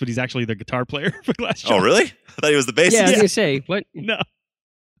of the bass, but he's actually the guitar player for Glassjaw. Oh, really? I thought he was the bassist. yeah, I was Yeah. gonna say what?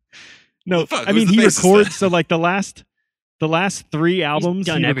 No, Fuck, I who's mean the he bassist records. then? So like the last 3 albums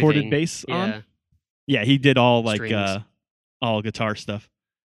done he recorded everything. bass on. Yeah. Yeah, he did all like Strings. all guitar stuff.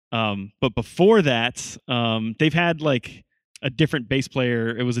 But before that, they've had like a different bass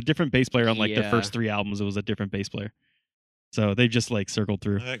player. It was a different bass player on like their Yeah. first 3 albums. It was a different bass player. So they've just like circled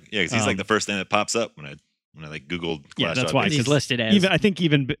through. Yeah, because he's like the first thing that pops up when I like Googled. Yeah, that's Glassjaw why, bassist. He's listed as. Even I think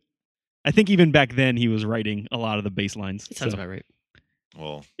even back then he was writing a lot of the bass lines. That sounds So about right.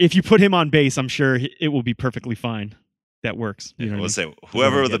 Well, if you put him on bass, I'm sure it will be perfectly fine. That works. You know what I let's mean? say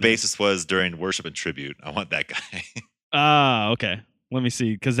whoever the getting at. bassist was during Worship and Tribute, I want that guy. Ah, okay. Let me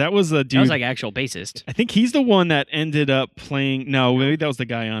see, because that was a dude. That was like actual bassist. I think he's the one that ended up playing. No, maybe that was the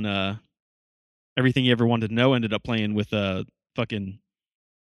guy on Everything You Ever Wanted to Know. Ended up playing with fucking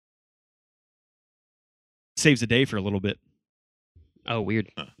Saves the Day for a little bit. Oh,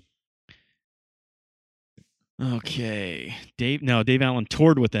 weird. Okay, Dave Allen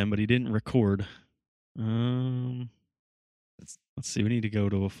toured with them, but he didn't record. Let's see. We need to go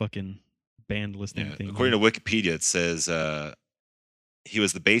to a fucking band listing Yeah, thing. according to Wikipedia, it says he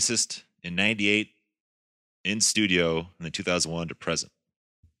was the bassist in '98 in studio, and then 2001 to present.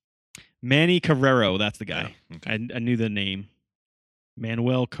 Manny Carrero, that's the guy. Yeah, okay. I knew the name.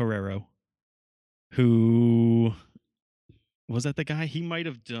 Manuel Carrero. Who was that the guy? He might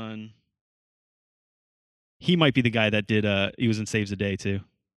have done. He might be the guy that did he was in Saves the Day too.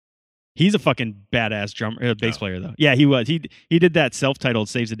 He's a fucking badass bass Oh. player though. Yeah, he was. He did that self-titled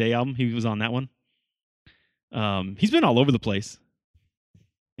Saves the Day album. He was on that one. He's been all over the place.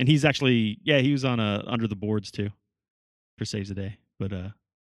 And he's actually he was on Under the Boards too for Saves the Day. But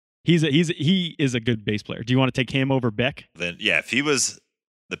he is a good bass player. Do you want to take him over Beck? Then yeah, if he was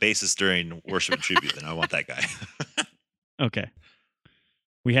the bassist during Worship and Tribute, then I want that guy. Okay.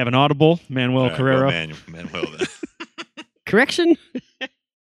 We have an audible, Manuel All right, Carrero. well, Manuel then. Correction.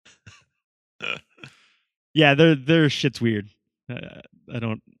 Yeah, their shit's weird. I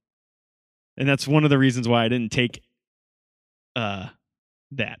don't, and that's one of the reasons why I didn't take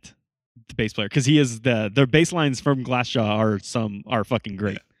that the bass player, because he is their bass lines from Glassjaw are fucking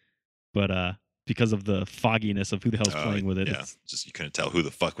great, but because of the fogginess of who the hell's playing with it, it's just you couldn't tell who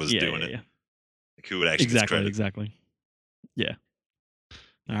the fuck was doing it. Like who would actually exactly. Yeah.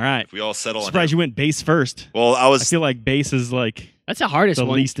 All right. If we all settle. Surprised you went bass first. Well, I feel like bass is like that's the hardest the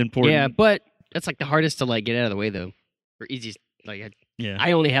one. least important. Yeah, but that's like the hardest to like get out of the way though, or easiest. Like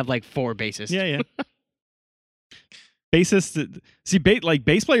I only have like 4 bassists. Yeah. Bassists, see,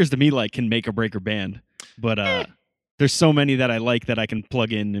 bass players to me like can make or break a band, but there's so many that I like that I can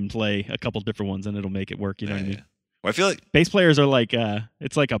plug in and play a couple different ones and it'll make it work. You know what I mean? Well, I feel like bass players are like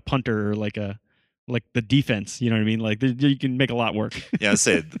it's like a punter or like the defense. You know what I mean? Like you can make a lot work. Yeah, I'd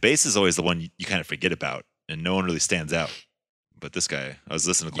say the bass is always the one you kind of forget about, and no one really stands out. But this guy, I was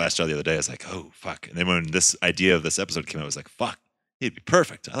listening to Glassjaw the other day. I was like, oh fuck! And then when this idea of this episode came out, I was like, fuck, he'd be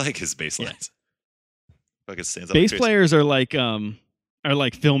perfect. I like his bass lines. Fucking stands out. Bass players are like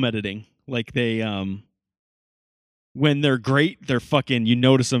film editing. Like they when they're great, they're fucking. You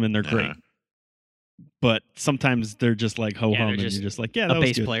notice them and they're great. But sometimes they're just like ho hum, and you're just like, that a was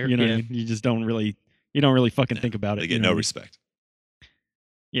bass good. player. You know what I mean? You just don't really fucking think about it. They get no respect.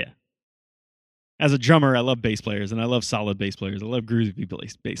 Yeah. As a drummer, I love bass players, and I love solid bass players. I love groovy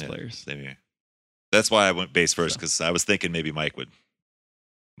bass players. Same here. That's why I went bass first, because I was thinking maybe Mike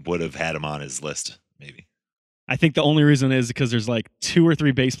would have had him on his list, maybe. I think the only reason is because there's like 2 or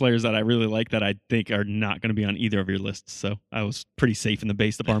 3 bass players that I really like that I think are not going to be on either of your lists. So I was pretty safe in the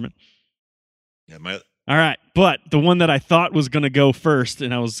bass department. Yeah, all right, but the one that I thought was going to go first,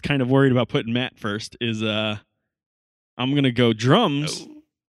 and I was kind of worried about putting Matt first, is I'm going to go drums. Oh.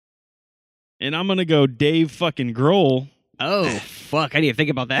 And I'm going to go Dave fucking Grohl. Oh, fuck. I need to think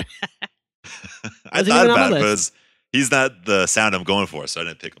about that. I thought about it, but he's not the sound I'm going for, so I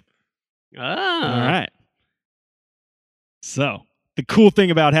didn't pick him. Oh. All right. So, the cool thing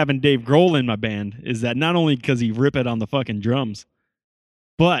about having Dave Grohl in my band is that not only because he rip it on the fucking drums,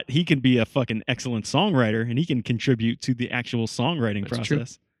 but he can be a fucking excellent songwriter, and he can contribute to the actual songwriting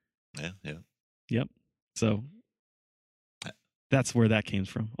process. True. Yeah. Yep. So that's where that came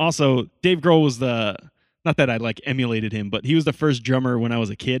from. Also, Dave Grohl was not that I like emulated him, but he was the first drummer when I was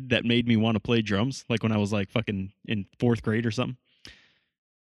a kid that made me want to play drums. Like when I was like fucking in 4th grade or something.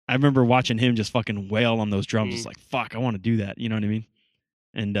 I remember watching him just fucking wail on those drums. It's like, fuck, I want to do that. You know what I mean?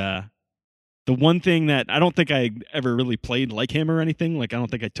 And the one thing that I don't think I ever really played like him or anything, like I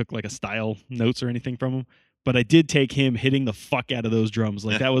don't think I took like a style notes or anything from him, but I did take him hitting the fuck out of those drums.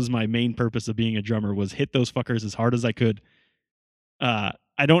 Like that was my main purpose of being a drummer, was hit those fuckers as hard as I could.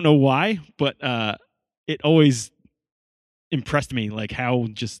 I don't know why, but it always impressed me, like how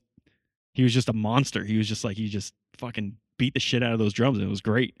he was just a monster. He was just like, he just fucking beat the shit out of those drums. And it was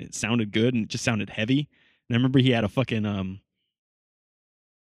great. It sounded good and it just sounded heavy. And I remember he had a fucking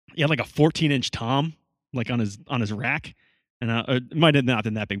he had like a 14-inch tom like on his rack, and it might have not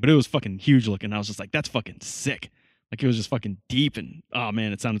been that big, but it was fucking huge looking. I was just like, that's fucking sick. Like it was just fucking deep, and oh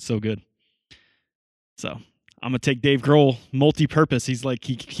man, it sounded so good. So I'm gonna take Dave Grohl, multi-purpose. He's like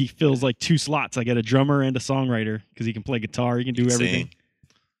he fills like 2 slots. I get a drummer and a songwriter because he can play guitar. He can do everything.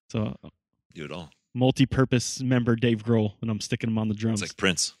 So do it all. Multi-purpose member Dave Grohl, and I'm sticking him on the drums. It's like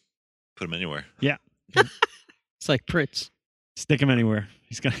Prince. Put him anywhere. Yeah. It's like Prince. Stick him anywhere.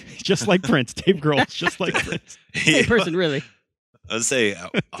 He's just like Prince. Dave Grohl's just like Prince. Same person, really. I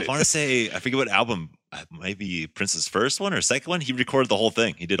want to say, I forget what album, maybe Prince's first one or second one. He recorded the whole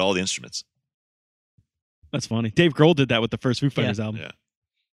thing. He did all the instruments. That's funny. Dave Grohl did that with the first Foo Fighters album. Yeah.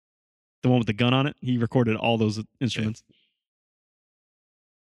 The one with the gun on it. He recorded all those instruments. Yeah.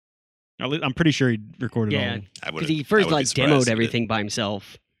 I'm pretty sure he recorded all of them. Because he first demoed everything by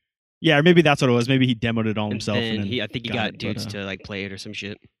himself. Yeah, or maybe that's what it was. Maybe he demoed it all himself. And then I think he got dudes to like play it or some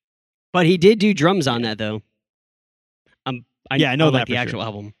shit. But he did do drums on that though. I know that the actual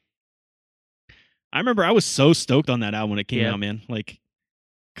album. I remember I was so stoked on that album when it came out, man. Like,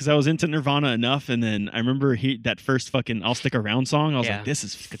 because I was into Nirvana enough, and then I remember that first fucking "I'll Stick Around" song. I was like, "This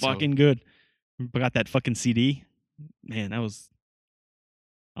is fucking good." I got that fucking CD. Man, that was.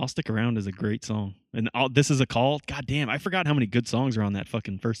 "I'll Stick Around" is a great song, and "This Is a Call." God damn, I forgot how many good songs are on that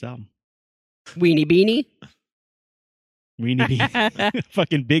fucking first album. Weenie Beanie. Weenie Beanie.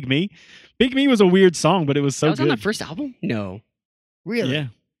 Fucking Big Me. Big Me was a weird song, but it was so good. That was on the first album? No. Really? Yeah.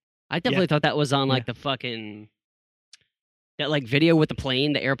 I definitely thought that was on like the fucking that like video with the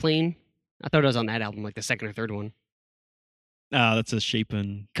plane, the airplane. I thought it was on that album, like the second or third one. That's a shape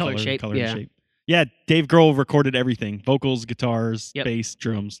and color shape. And shape. Yeah, Dave Grohl recorded everything: vocals, guitars, bass,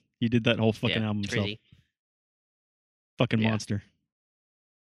 drums. He did that whole fucking album himself. Crazy. Fucking monster.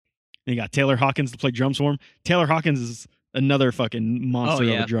 And you got Taylor Hawkins to play drums for him. Taylor Hawkins is another fucking monster of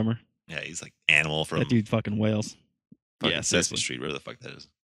yeah. a drummer. Yeah, he's like Animal from That dude fucking wails. fucking Yeah, Sesame seriously. Street, wherever the fuck that is.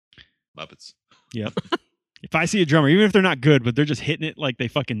 Muppets. Yep. If I see a drummer, even if they're not good, but they're just hitting it like they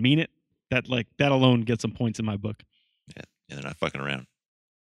fucking mean it, that alone gets some points in my book. Yeah, they're not fucking around.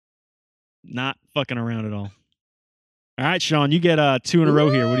 Not fucking around at all. All right, Sean, you get 2 in a row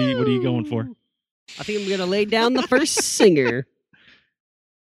here. What are you going for? I think I'm gonna lay down the first singer.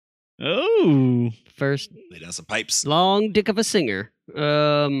 Oh, First Lay down some pipes. long dick of a singer.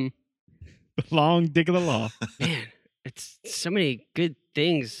 long dick of the law. Man, it's so many good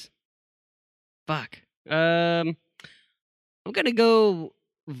things. Fuck. I'm gonna go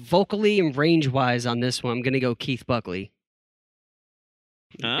vocally and range wise on this one. I'm gonna go Keith Buckley.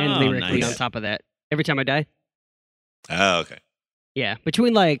 And lyrically nice. on top of that. Every Time I Die. Oh, okay. Yeah.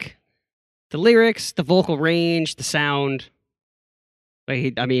 Between like the lyrics, the vocal range, the sound.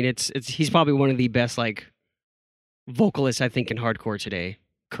 Like, he's probably one of the best like vocalists I think in hardcore today,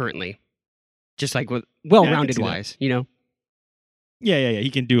 currently. Just like with well-rounded see that. wise, you know. Yeah. He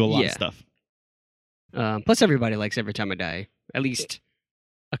can do a lot of Yeah. stuff. Plus, everybody likes Every Time I Die. At least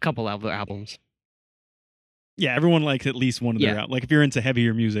a couple of their albums. Yeah, everyone likes at least one of their Yeah. Like if you're into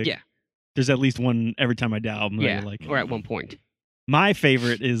heavier music, Yeah. there's at least one Every Time I Die album that Yeah, you like. or at one point. My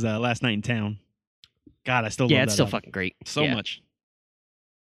favorite is Last Night in Town. God, I still love Yeah, that it's still album fucking great. so Yeah. much.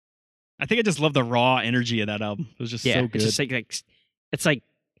 I think I just love the raw energy of that album. It was just Yeah, so good. it's just like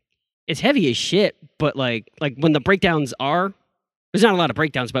it's heavy as shit, but like when the breakdowns are, there's not a lot of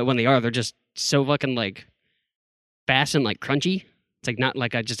breakdowns, but when they are, they're just so fucking like fast and like crunchy. It's like not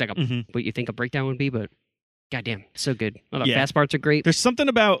like just like a Mhm. what you think a breakdown would be, but goddamn, so good. All the Yeah. fast parts are great. There's something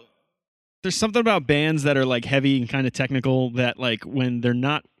about bands that are like heavy and kind of technical that like when they're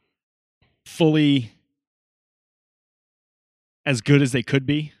not fully as good as they could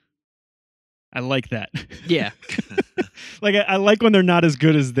be. I like that. Yeah, Like I like when they're not as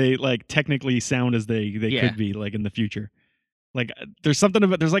good as they like technically sound as they Yeah. could be like in the future. Like there's something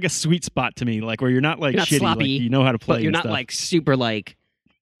about there's like a sweet spot to me like where you're not like You're not shitty sloppy, like you know how to play but you're and not stuff. like super like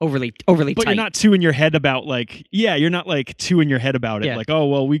overly But tight. you're not too in your head about like you're not like too in your head about it Yeah. like oh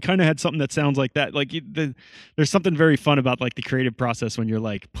well we kind of had something that sounds like that like there's something very fun about like the creative process when you're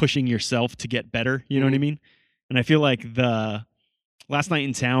like pushing yourself to get better, you know what I Mhm. mean? And I feel like the Last Night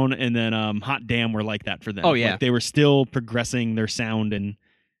in Town and then Hot Damn were like that for them. Oh, yeah. Like, they were still progressing their sound and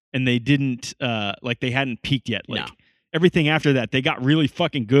they didn't like they hadn't peaked yet. Like No. everything after that they got really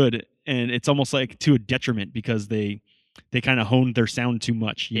fucking good and it's almost like to a detriment because they kind of honed their sound too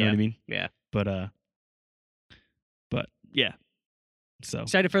much, you know Yeah. what I mean? Yeah. But yeah. So I'm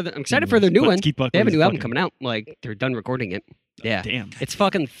excited for their new But one. Keith They have a Buckley's new album fucking- coming out. Like they're done recording it. Yeah, Damn. it's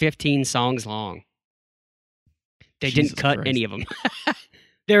fucking 15 songs long. They Jesus didn't cut Christ. any of them.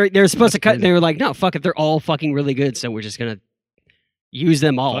 they're supposed That's to cut. crazy. They were like, no, fuck it. They're all fucking really good. So we're just gonna use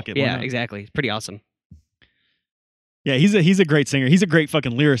them all. Fuck it, why Yeah, not? exactly. It's pretty awesome. Yeah, he's a great singer. He's a great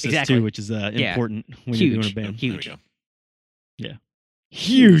fucking lyricist Exactly. too, which is important when you're doing a Huge. band. There we Huge. go.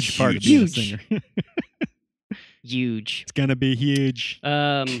 Huge part of being a Huge. singer. Huge. It's gonna be huge.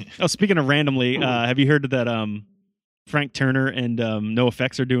 Um, Oh, speaking of randomly, Ooh. have you heard that Frank Turner and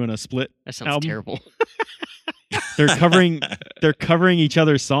NoFX are doing a split? that sounds Album? terrible. They're covering each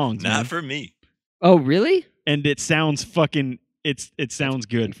other's songs, man. Not for me. Oh, really? And it sounds fucking it sounds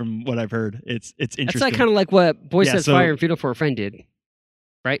good from what I've heard. It's interesting. That's like kind of like what Boy Yeah, Sets so- Fire and Funeral for a Friend did,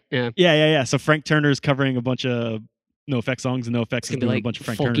 right? Yeah. Yeah. So Frank Turner's covering a bunch of NoFX songs, and NoFX It's is gonna be doing like a bunch of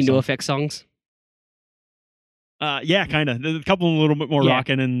Frank Turner folky songs. NoFX songs. Yeah, kind of. There's a couple a little bit more Yeah.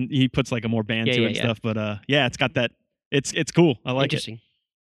 rocking, and he puts like a more band Yeah, to it yeah, and yeah. stuff. But yeah, it's got that. It's cool. I like it. Interesting.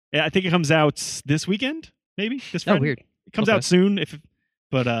 Yeah, I think it comes out this weekend, maybe this Oh, Friday. weird. It comes Okay. out soon,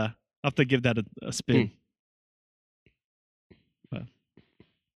 but I'll have to give that a spin.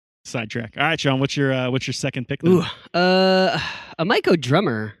 Sidetrack. All right, Sean. What's your second pick? Then? Ooh, I might go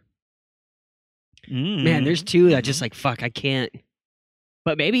drummer. Man, there's two that just like fuck. I can't.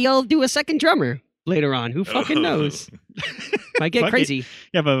 But maybe I'll do a second drummer later on. Who fucking knows? Might get Fuck it. crazy. You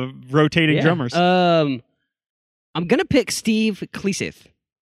have a rotating Yeah. drummers. I'm gonna pick Steve Kleeseth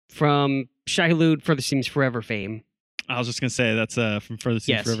from Shai Hulud Further Seems Forever fame. I was just gonna say that's from Further Seems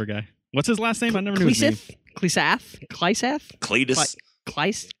Yes. Forever guy. What's his last name? I never knew his name. Kleeseth? Cletus.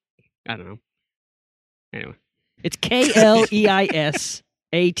 Kleist? I don't know. Anyway, it's Kleisath.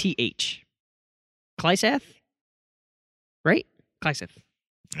 Kleiseth? Right? Kleiseth.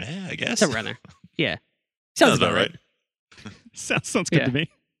 Yeah, I guess. Somewhere around there. Yeah. Sounds about right. Sounds good Yeah. to me.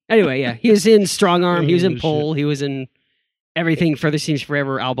 Anyway, yeah. He was in Strong Arm. He was in Oh, Pole. He was in everything Further Seems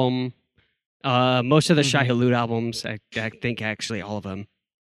Forever album. Most of the Shai Hulud albums. I think actually all of them.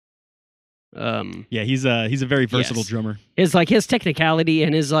 Yeah, he's a very versatile Yes. drummer. His technicality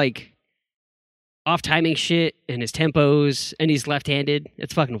and his off timing shit and his tempos, and he's left-handed.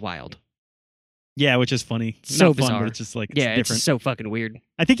 It's fucking wild. Yeah, which is funny. So Not fun, bizarre. but it's just like Yeah, it's it's different. so fucking weird.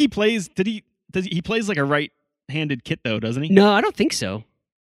 I think he plays. He plays like a right-handed kit though, doesn't he? No, I don't think so.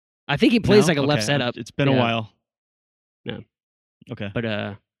 I think he plays No? like a left Okay, setup. It's been a Yeah. while. No. Okay.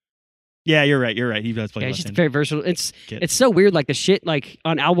 But Yeah, you're right. He does play yeah, he's just left-handed very versatile. It's kit. it's so weird. Like the shit like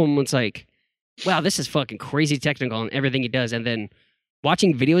on album, it's like, wow, this is fucking crazy technical on everything he does, and then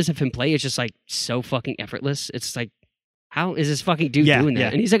watching videos of him play is just like so fucking effortless. It's like, how is this fucking dude doing that? Yeah.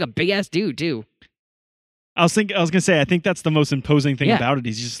 And he's like a big ass dude too. I was gonna say, I think that's the most imposing thing Yeah. about it.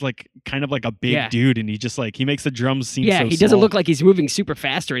 He's just like kind of like a big Yeah. dude, and he just like he makes the drums seem Yeah, so he doesn't small. look like he's moving super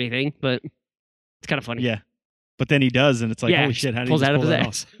fast or anything, but it's kind of funny. Yeah, but then he does, and it's like yeah, holy shit, how did he pulls just out of pull his that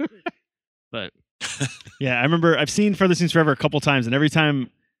ass. off? But Yeah, I remember I've seen Further Seems Forever a couple times, and every time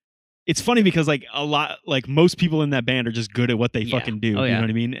it's funny because like most people in that band are just good at what they Yeah. fucking do. Oh, You yeah. know what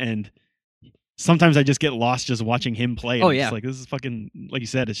I mean? And sometimes I just get lost just watching him play. And Oh, I'm yeah. just like this is fucking like you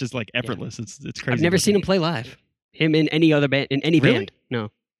said, it's just like effortless. It's crazy. I've never seen him looking. play live. Him in any other band, in any Really? band. No.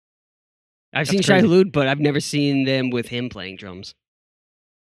 I've That's seen Shai crazy. Hulud, but I've never seen them with him playing drums.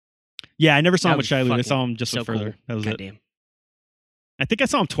 Yeah, I never saw That him with was Shai Hulud. I fucking saw him just so with Further. cool. That was it. Goddamn. I think I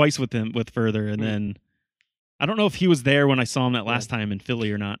saw him twice with Further, and Mm. then I don't know if he was there when I saw him that last time in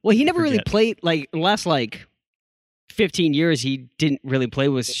Philly or not. Well, he never really forget. played, like, the last, 15 years, he didn't really play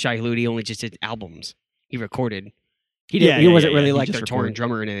with Shai Hulud. He only just did albums. He recorded. He didn't. Yeah, he yeah, wasn't yeah, really yeah. He like just their touring recorded.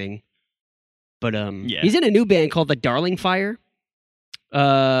 drummer or anything. But Yeah. he's in a new band called the Darling Fire.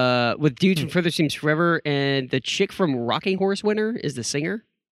 With dudes from Further Seems Forever, and the chick from Rocking Horse Winter is the singer.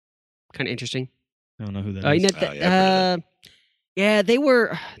 Kind of interesting. I don't know who that You is. know, Oh, yeah, I've heard of yeah, they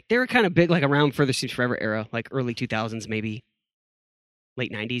were kind of big, like around Further Seems Forever era, like early 2000s, maybe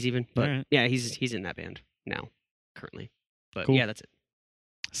late 90s even. But Alright. yeah, he's in that band now, currently. But Cool. yeah, that's it.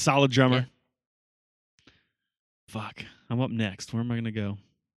 Solid drummer. Yeah. Fuck. I'm up next. Where am I gonna go?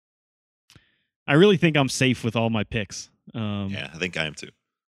 I really think I'm safe with all my picks. Yeah, I think I am too.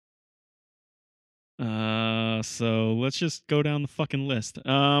 So let's just go down the fucking list.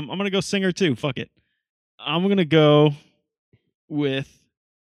 I'm gonna go singer too. Fuck it. I'm gonna go with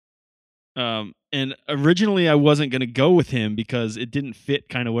and originally I wasn't gonna go with him because it didn't fit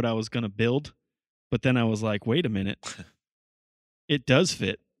kind of what I was gonna build. But then I was like, wait a minute. It does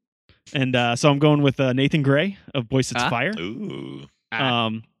fit. And so I'm going with Nathan Gray of Boy Sets Ah. Fire. Ooh.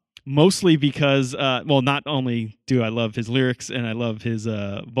 Mostly because, not only do I love his lyrics and I love his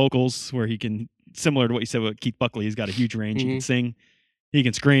vocals, where he can, similar to what you said with Keith Buckley, he's got a huge range. He can sing, he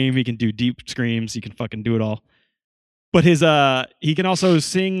can scream, he can do deep screams, he can fucking do it all. But his, he can also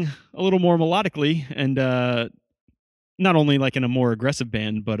sing a little more melodically, and not only like in a more aggressive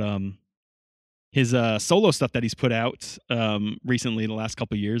band, but his solo stuff that he's put out recently, the last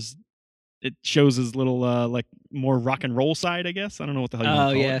couple of years. It shows his little like more rock and roll side, I guess. I don't know what the hell you want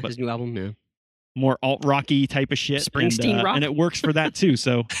Oh to call yeah, it, but his new album. Yeah. more alt rocky type of shit. Springsteen and, rock? and it works for that too.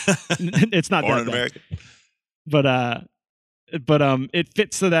 So it's not Born that in bad. America. But it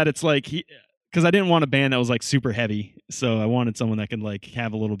fits so that it's like because I didn't want a band that was like super heavy, so I wanted someone that could like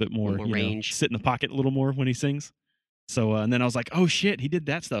have a little bit more, more you know, range. sit in the pocket a little more when he sings. So and then I was like, oh shit, he did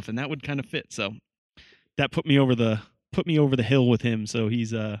that stuff, and that would kind of fit. So that put me over the hill with him. So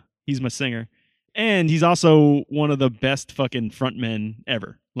he's my singer. And he's also one of the best fucking frontmen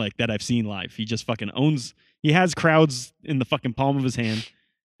ever, like that I've seen live. He just fucking owns. He has crowds in the fucking palm of his hand,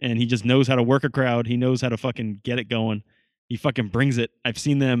 and he just knows how to work a crowd. He knows how to fucking get it going. He fucking brings it. I've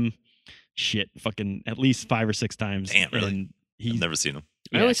seen them, fucking at least 5 or 6 times. Damn, really? And he's I've never seen him.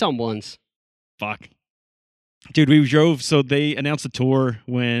 I only saw him once. fuck. Dude, we drove. So they announced the tour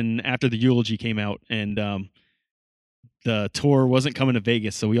after the eulogy came out, and the tour wasn't coming to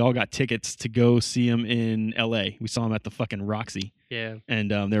Vegas, so we all got tickets to go see him in L.A. We saw him at the fucking Roxy, Yeah. and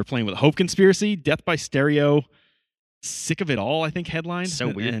they were playing with Hope Conspiracy, Death by Stereo, Sick of It All, I think headlined. So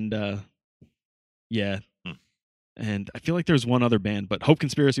weird. And yeah, Hmm. and I feel like there was one other band, but Hope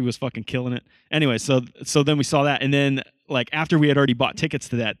Conspiracy was fucking killing it. Anyway, so then we saw that, and then like after we had already bought tickets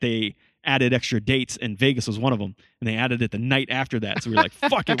to that, they added extra dates, and Vegas was one of them, and they added it the night after that. So we were like,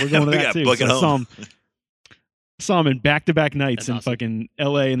 "Fuck it, we're going to We that gotta too." book So it I home. saw him in back-to-back nights That's in awesome. fucking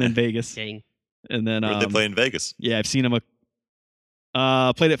L.A. and then Vegas, Dang. and then Where'd they play in Vegas? yeah, I've seen him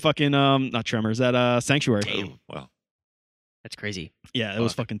played at fucking not Tremors at Sanctuary. Damn. Oh, wow. That's crazy. Yeah, it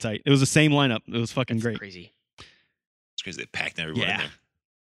was Fuck. fucking tight. It was the same lineup. It was fucking That's great. crazy. It's crazy. They packed everyone Yeah. in there.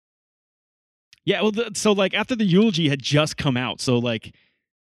 Yeah, well, so like after the eulogy had just come out, so like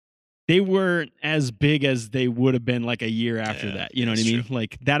they weren't as big as they would have been like a year after Yeah, that. You know what I that's mean? true.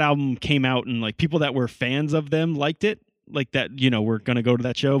 Like that album came out and like people that were fans of them liked it, like that, were gonna go to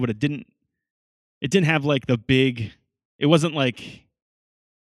that show, but it didn't have like the big. It wasn't like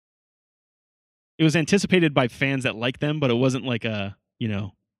it was anticipated by fans that like them, but it wasn't like a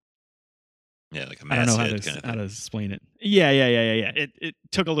Yeah, like a I don't mass know hit kind of how thing. to explain it. Yeah. It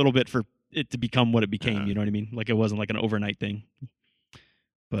took a little bit for it to become what it became. Uh-huh. You know what I mean? Like it wasn't like an overnight thing.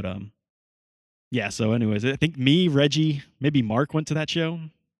 But yeah. So, anyways, I think me, Reggie, maybe Mark went to that show.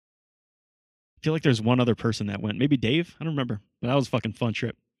 I feel like there's one other person that went. Maybe Dave. I don't remember. But that was a fucking fun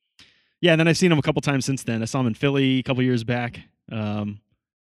trip. Yeah, and then I've seen them a couple times since then. I saw them in Philly a couple years back.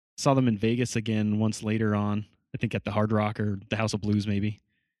 Saw them in Vegas again once later on. I think at the Hard Rock or the House of Blues, maybe.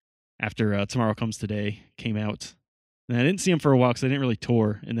 After Tomorrow Comes Today came out. And I didn't see him for a while because I didn't really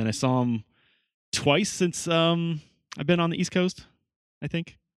tour. And then I saw him twice since I've been on the East Coast, I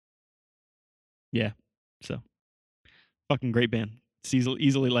think. Yeah. So fucking great band. It's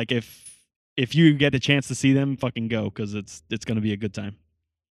easily like if you get the chance to see them, fucking go because it's gonna be a good time.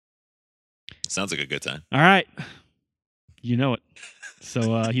 Sounds like a good time. All right. You know it.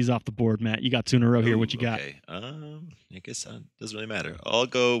 So he's off the board, Matt. You got two in a row here. What you got? Okay. I guess it doesn't really matter. I'll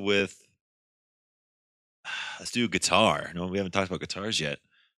go with. Let's do guitar. No, we haven't talked about guitars yet.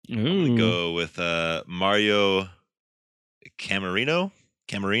 I'm gonna Ooh. go with Mario Camarina.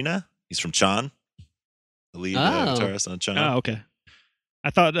 He's from Chan, the lead guitarist on Chan. Oh, okay. I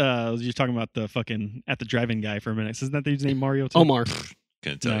thought you were talking about the fucking at the drive-in guy for a minute. Isn't that his name Mario too? Omar.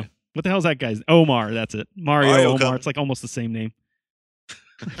 Couldn't tell No. you. What the hell's that guy's? Omar, that's it. Mario Mario Omar. come- It's like almost the same name.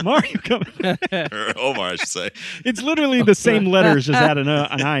 Mario coming. Or Omar, I should say. It's literally the same letters, just add an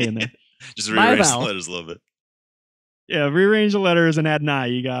I in there. Just rearrange the vowel. letters a little bit. Yeah, rearrange the letters and add an I.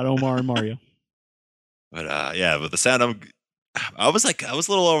 You got Omar and Mario. But yeah, but the sound I was a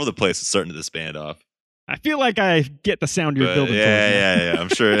little all over the place starting this band off. I feel like I get the sound you're But building towards. now. yeah. I'm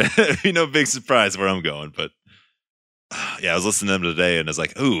sure it'd be no big surprise where I'm going. But yeah, I was listening to them today and I was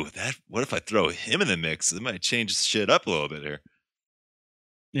like, ooh, what if I throw him in the mix? It might change shit up a little bit here.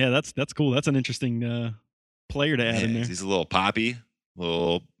 Yeah, that's cool. That's an interesting player to add in Yeah, there. he's a little poppy, a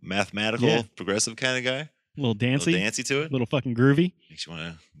little mathematical, Yeah. progressive kind of guy. A little A dancey, little dancey to it. little fucking groovy. Makes you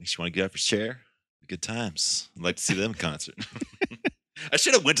want to get off your chair. Good times. I'd like to see them in concert. I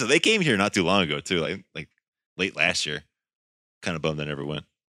should have went to. They came here not too long ago too, like late last year. Kind of bummed I never went,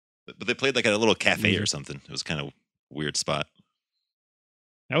 but they played like at a little cafe or something. It was kind of a weird spot,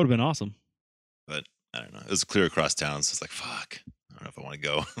 That would have been awesome. but I don't know. It was clear across town, so it's like fuck. I don't know if I want to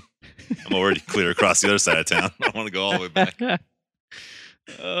go. I'm already clear across the other side of town. I want to go all the way back.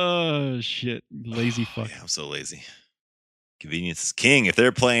 Oh shit, lazy fuck. Yeah, I'm so lazy. Convenience is king. If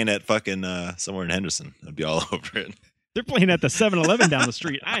they're playing at fucking somewhere in Henderson, I'd be all over it. They're playing at the 7-Eleven down the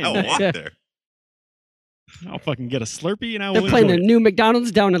street. I I'll am walk there. I'll fucking get a Slurpee and I They're will playing a enjoy new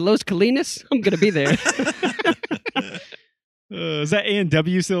McDonald's down in Los Colinas. I'm gonna be there. it. Is that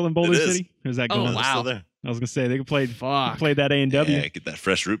A&W still in Boulder It is. City? Or is that Oh, gone? They're wow. still there. I was gonna say they could play Fuck. that A&W. Yeah, get that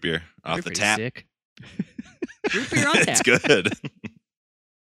fresh root beer off They're the pretty tap. Sick. Root beer on It's tap. good.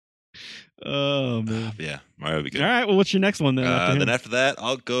 Oh man. Yeah, Mario would be good. All right. Well, what's your next one then? After him? Then after that,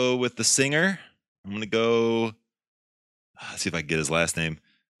 I'll go with the singer. I'm gonna go. Let's see if I can get his last name.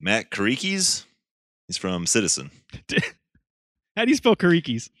 Matt Karikis. He's from Citizen. How do you spell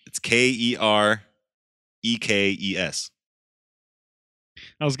Karikis? It's Kerekes.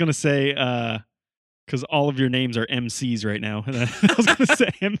 I was gonna say because all of your names are MCs right now. And I was gonna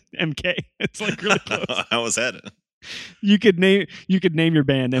say MK. It's like really close. I almost had it. You could name your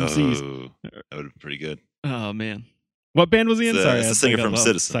band MCs. Oh, that would have been pretty good. Oh man, what band was he in? It's the- Sorry, it's the I singer got from a little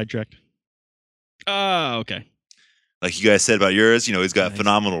Citizen. Sidetracked. Oh, okay. Like you guys said about yours, he's got Nice.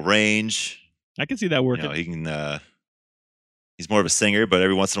 phenomenal range. I can see that working. He can. He's more of a singer, but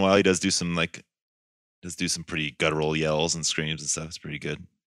every once in a while he does do some pretty guttural yells and screams and stuff. It's pretty good.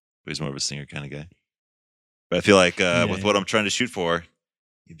 But he's more of a singer kind of guy. But I feel like with what I'm trying to shoot for,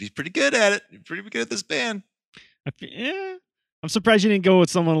 he'd be pretty good at it. He'd be pretty good at this band. I'm surprised you didn't go with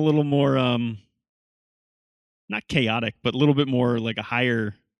someone a little more, not chaotic, but a little bit more like a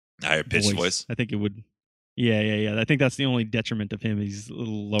higher Pitched voice. I think it would. Yeah. I think that's the only detriment of him. He's a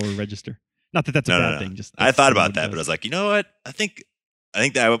little lower register. Not that that's a bad thing. Just I that's thought what about he that, but I does. was like, you know what? I think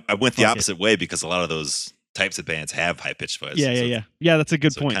that I went the Fuck it. opposite way because a lot of those types of bands have high pitched voice. Yeah. That's a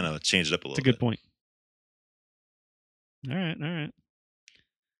good point. Kind of changed it up a little. That's a good point.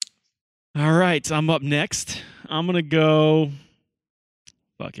 All right. I'm up next. I'm gonna go.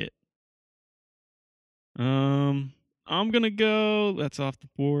 Fuck it. I'm gonna go. That's off the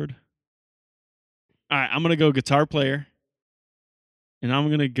board. All right, I'm gonna go guitar player. And I'm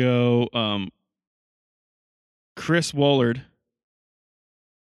gonna go Chris Woolard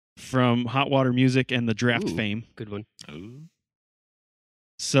from Hot Water Music and the Draft Ooh. fame. Good one. Ooh.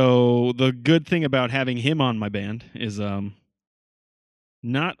 So the good thing about having him on my band is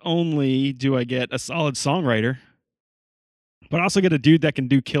not only do I get a solid songwriter, but I also get a dude that can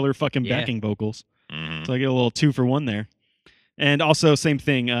do killer fucking Yeah. backing vocals. Mhm. So I get a little 2-for-1 there. And also, same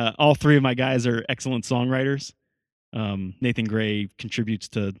thing. All three of my guys are excellent songwriters. Nathan Gray contributes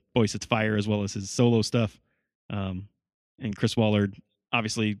to Voice It's Fire as well as his solo stuff. And Chris Woolard,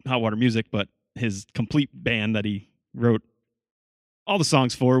 obviously Hot Water Music, but his complete band that he wrote all the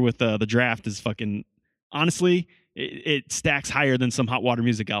songs for with the Draft is fucking, honestly, it stacks higher than some Hot Water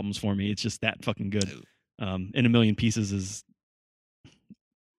Music albums for me. It's just that fucking good. In a Million Pieces is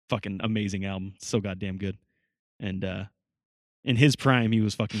fucking amazing album. So goddamn good. And in his prime, he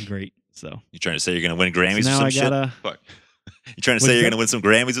was fucking great. So You trying to say you're going to win Grammys now or some I shit? gotta. Fuck. You trying to What'd say you you're say? going to win some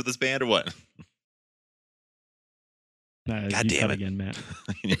Grammys with this band or what? God damn it. again, Matt.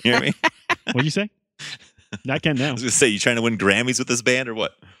 Can you hear me? What'd you say? I can now. I was going to say, you trying to win Grammys with this band or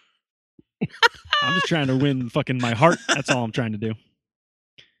what? I'm just trying to win fucking my heart. That's all I'm trying to do.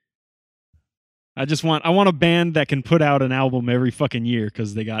 I want a band that can put out an album every fucking year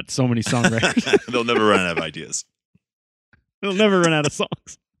because they got so many songwriters. They'll never run out of ideas. They'll never run out of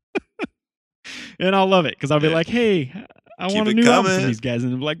songs. And I'll love it because I'll be Yeah. like, hey, I Keep want a it new album coming. from these guys.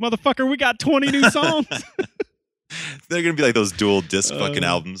 And they'll be like, motherfucker, we got 20 new songs. They're going to be like those dual disc fucking Uh,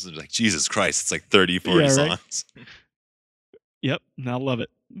 albums. They're like, Jesus Christ, it's like 30, 40 Yeah, right. songs. Yep, and I love it.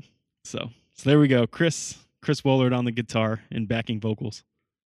 So there we go. Chris Woolard on the guitar and backing vocals.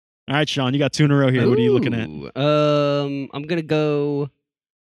 All right, Sean, you got 2 in a row here. What are you looking at? I'm gonna go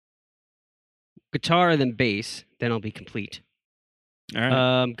guitar, then bass. Then I'll be complete. All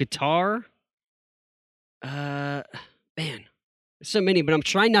right. Guitar. Man, there's so many, but I'm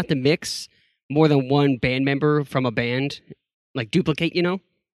trying not to mix more than one band member from a band, like duplicate. You know,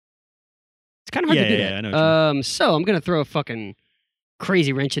 it's kind of hard to do Yeah, that. I know what you So I'm gonna throw a fucking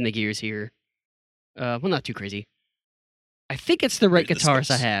crazy wrench in the gears here. Well, not too crazy. I think it's the right Ready to guitarist I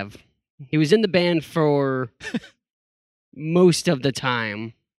discuss. have. He was in the band for most of the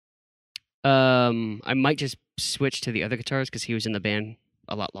time. I might just switch to the other guitarist because he was in the band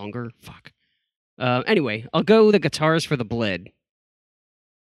a lot longer. Fuck. Anyway, I'll go with the guitarist for the Bled.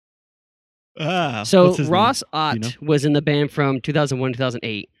 So what's his name? Ross Ott you know? was in the band from 2001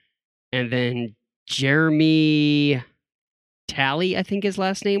 2008, and then Jeremy Talley, I think his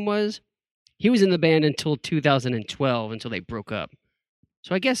last name was. He was in the band until 2012, until they broke up.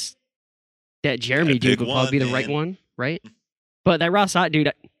 So I guess that Jeremy Gotta dude pick would probably be the one, right man. one, right? But that Ross Ott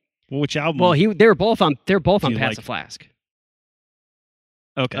dude, Well, which album? well, they're both on Do Pass you the like? Flask.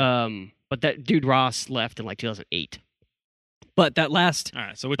 Okay. But that dude Ross left in like 2008. But that last, All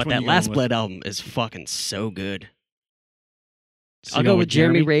right. So which but one? that you last going with? Bled album is fucking so good. So I'll you go going with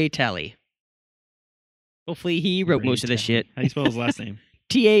Jeremy Ray Talley. Hopefully he wrote Ray most of this Talley. shit. How do you spell his last name?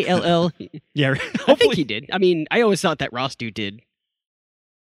 Tall. Yeah. I think Hopefully. he did. I mean, I always thought that Ross dude did,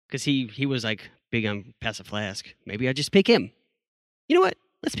 because he was like big on Pass the Flask. Maybe I just pick him. You know what?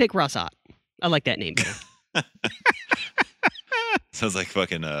 Let's pick Ross Ott. I like that name better. Sounds like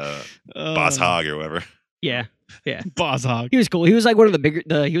fucking Boss Hog or whatever. Yeah, Boss Hog. he was cool. He was like one of the bigger.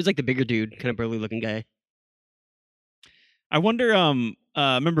 He was like the bigger dude, kind of burly looking guy. I wonder.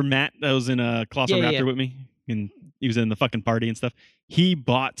 Remember Matt that was in Colossal Yeah, Raptor yeah. with me, and he was in the fucking party and stuff. He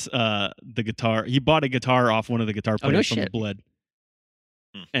bought the guitar. He bought a guitar off one of the guitar Oh, no players from the shit. Bled.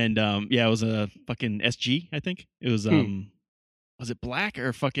 Hmm. And yeah, it was a fucking SG. I think it was. Was it black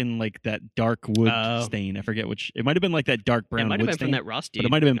or fucking like that dark wood Oh. stain? I forget which. It might have been like that dark It brown might have wood been stain. from that Ross dude. but it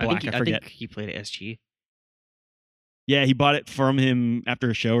might have been I black. think I forget. think he played at SG. Yeah, he bought it from him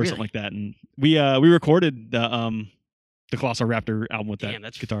after a show or Really? something like that, and we recorded the Colossal Raptor album with that Damn,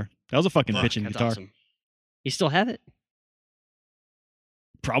 that's- guitar. That was a fucking Fuck, bitchin' That's guitar. awesome. You still have it?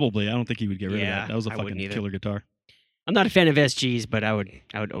 Probably, I don't think he would get rid of Yeah, that. That was a I fucking wouldn't either. killer guitar, I'm not a fan of SGs, but I would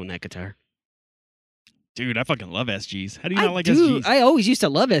own that guitar. dude. I fucking love SGs. How do you not like do. SGs? I always used to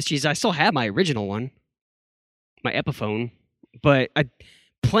love SGs. I still have my original one, my Epiphone, but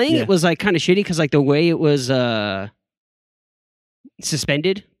playing Yeah. it was like kind of shitty because like the way it was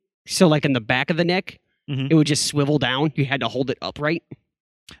suspended, so like in the back of the neck, Mhm. it would just swivel down. You had to hold it upright.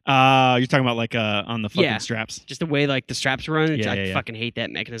 You're talking about like on the fucking Yeah. straps. Just the way like the straps run. Yeah, I yeah, yeah. fucking hate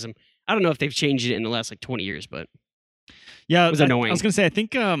that mechanism. I don't know if they've changed it in the last like 20 years, but Yeah, It was I annoying. was gonna say I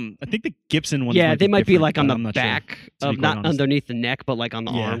think the Gibson one. yeah, they might be like on the I'm not sure, back to of be quite not honest. underneath the neck, but like on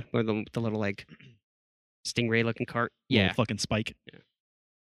the Yeah. arm or the little like stingray looking cart. Little Yeah, fucking spike.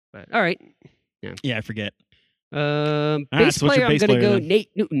 but all right. Yeah, I forget. Bass so what's your player, I'm bass gonna player go then? Nate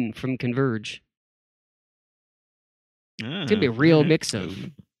Newton from Converge. Ah, It's gonna be a real alright. mix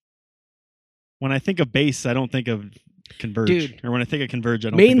of. When I think of bass, I don't think of Converge. Dude. Or when I think of Converge, I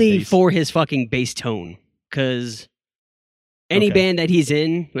don't think Mainly of bass. for his fucking bass tone, because any Okay. band that he's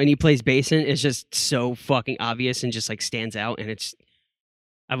in when he plays bass in is just so fucking obvious and just like stands out. And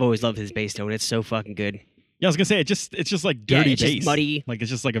I've always loved his bass tone. It's so fucking good. Yeah, I was gonna say it's just like Yeah, dirty it's bass, just muddy. Like it's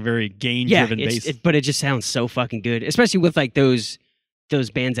just like a very gain Yeah, driven bass. but it just sounds so fucking good, especially with like those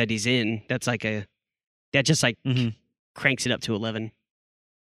bands that he's in. That's like that just like Mhm. cranks it up to 11.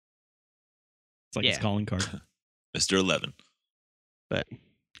 It's like his Yeah. calling card. Mr. 11.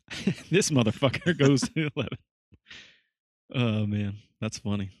 This motherfucker goes to 11. Oh man, that's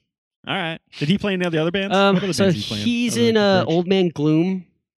funny. All right, did he play in any of the other bands? What other So bands did he play in he's other in than Converge? Old Man Gloom.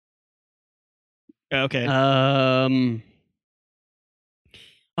 Okay,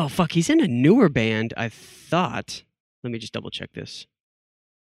 Oh fuck, he's in a newer band. I thought. Let me just double check this.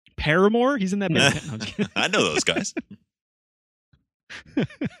 Paramore. He's in that band. No, I'm just kidding. I know those guys.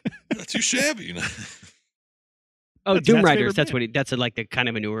 Not too shabby, you know. Oh, That's Doom Matt's Riders. favorite That's band. that's like the kind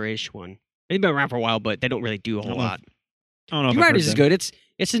of a newer-ish one. They've been around for a while, but they don't really do a whole don't know lot. I don't know. if Doom I've heard Riders is them. good.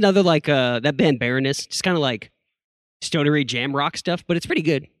 It's another like that band Baroness. Just kind of like stonery jam rock stuff, but it's pretty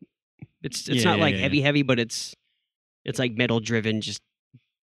good. It's Yeah, not yeah, like yeah, heavy, but it's like metal driven, just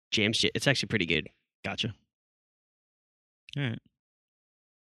jam shit. It's actually pretty good. Gotcha. All right.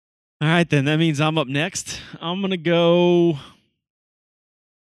 All right, then that means I'm up next. I'm gonna go.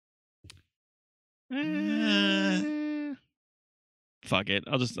 Fuck it.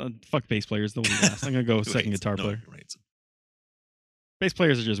 I'll just fuck bass players. They'll be last. I'm gonna go Who second hates guitar them? player. No one hates them. Bass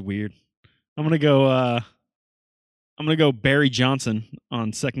players are just weird. I'm gonna go. I'm gonna go Barry Johnson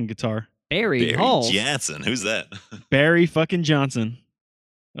on second guitar. Barry, Barry Hall. Jansen. Who's that? Barry fucking Johnson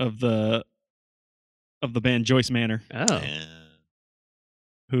of the band Joyce Manor, Oh, Yeah.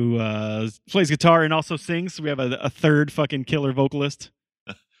 who plays guitar and also sings. We have a third fucking killer vocalist,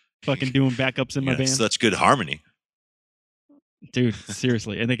 fucking doing backups in my Yeah, band. Such good harmony. Dude,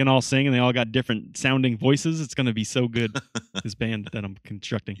 seriously. And they can all sing and they all got different sounding voices. It's going to be so good, this band that I'm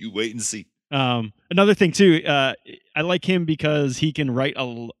constructing. You wait and see. Another thing, too, I like him because he can write a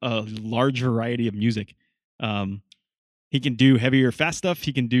large variety of music. He can do heavier, fast stuff.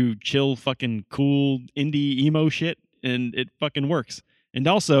 He can do chill, fucking cool indie emo shit, and it fucking works. And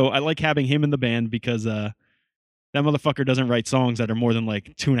also, I like having him in the band because that motherfucker doesn't write songs that are more than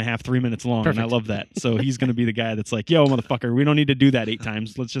like 2.5, 3 minutes long, and I Perfect. love that. So he's gonna be the guy that's like, "Yo, motherfucker, we don't need to do that 8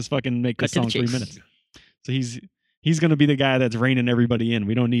 times. Let's just fucking make this Cut to the song 3 chase. minutes." So he's gonna be the guy that's reining everybody in.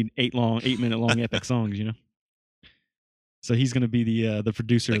 We don't need 8-minute long epic songs, you know. So he's gonna be the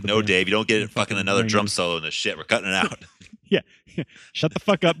producer. Like, of the no, band. Dave, you don't get fucking another rein drum in. solo in this shit. We're cutting it out. Shut the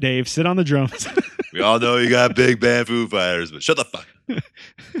fuck up, Dave. Sit on the drums. We all know you got big band Foo Fighters, but shut the fuck.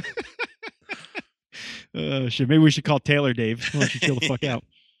 Shit, maybe we should call Taylor, Dave. Why don't you chill the fuck out?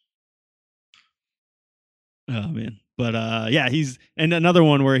 Oh man, but yeah, he's and another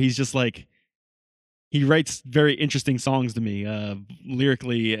one where he's just like he writes very interesting songs to me,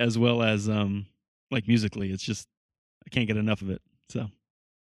 lyrically as well as like musically. It's just I can't get enough of it. So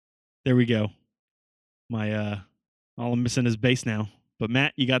there we go. My all I'm missing is bass now. But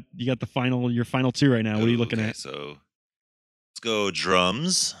Matt, you got your final 2 right now. What are you looking Okay, at? So let's go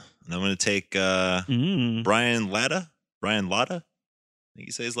drums. And I'm going to take Brian Latta. Brian Latta? I think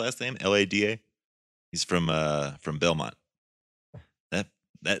you say his last name. Lada. He's from Belmont.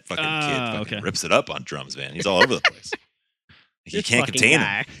 That fucking kid fucking okay. rips it up on drums, man. He's all over the place. You This can't fucking contain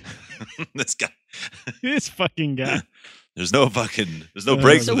guy. him. This guy. This fucking guy. There's no breaks It's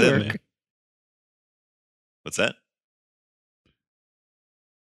with a him. work. Man. What's that?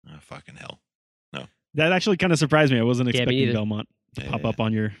 Oh, fucking hell. That actually kind of surprised me. I wasn't Yeah, me expecting neither. Belmont to pop Yeah. up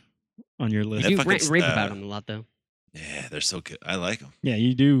on your list. That You fucking rave about him a lot, though. Yeah, they're so good. I like them. Yeah,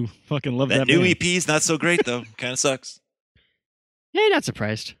 you do fucking love That that, new band. EP's not so great though. Kind of sucks. Yeah, not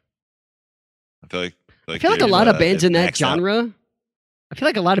surprised. I feel like I feel like a they're, lot of bands they're in that maxed out. genre. I feel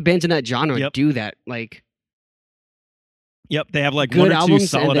like a lot of bands in that genre Yep. do that. Like Yep, they have like Good 1 or 2 albums,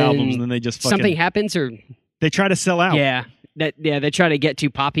 solid and then albums, and then they just fucking something happens, or they try to sell out. yeah, they try to get too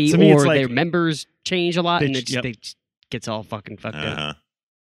poppy, To me, it's or like- their members change a lot, They and ch- it just gets all fucking fucked up. Uh-huh.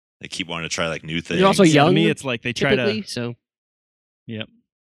 They keep wanting to try like new things. They're also Yeah, to young, me, it's like they try Typically, to. so Yeah,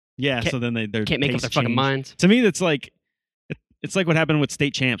 Can't- so then they can't make up taste their fucking change. minds. To me, that's like it's like what happened with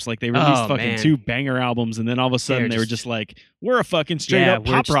State Champs. Like they released Oh, fucking man. 2 banger albums, and then all of a sudden They're they were just- just like, "We're a fucking straight Yeah, up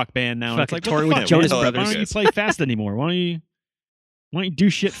we're pop just rock band now." And it's fucking like, what touring the with fuck, Jonas man? Why Brothers. don't you play fast anymore? Why don't you do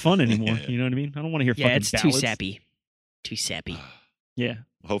shit fun anymore? Yeah. You know what I mean? I don't want to hear Yeah, fucking it's ballads. too sappy. Too sappy. Yeah,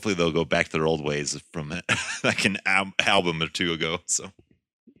 hopefully they'll go back to their old ways from like an album or two ago. So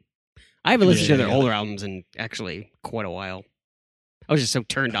I haven't listened Yeah, to their yeah. older albums in actually quite a while. I was just so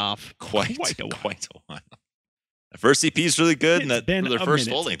turned off. quite Quite a while. The first EP is really good, and It's been their a first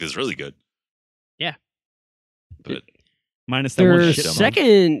minute. full length is really good. Yeah. But Minus that one Their shit.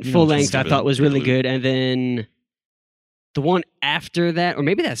 second You full know, length I stupid thought was really interlude. good, and then the one after that, or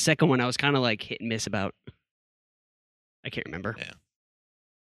maybe that second one, I was kind of like hit and miss about. I can't remember. Yeah.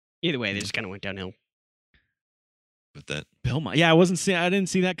 Either way, they just kind of went downhill. but that Bill Nye. Yeah, I didn't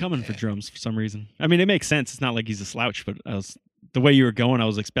see that coming for Yeah. drums for some reason. I mean, it makes sense. It's not like he's a slouch, but the way you were going, I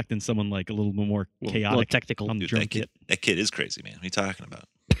was expecting someone like a little bit more A little chaotic technical. on the dude, drum kit. that kid is crazy, man. What are you talking about?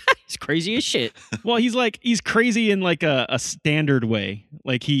 It's crazy as shit. Well, he's crazy in like a standard way.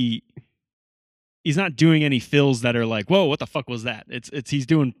 Like he's not doing any fills that are like, whoa, what the fuck was that? It's he's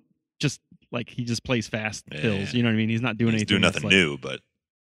doing just like he just plays fast Yeah, fills. yeah. You know what I mean? He's not doing He's anything. doing that's, nothing like- new, but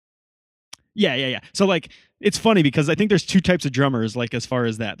Yeah. So like it's funny because I think there's two types of drummers, like as far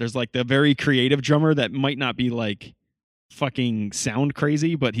as that. There's like the very creative drummer that might not be like fucking sound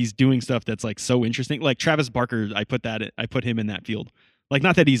crazy, but he's doing stuff that's like so interesting. Like Travis Barker, I put him in that field. Like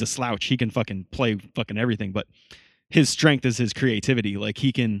not that he's a slouch, he can fucking play fucking everything, but his strength is his creativity. Like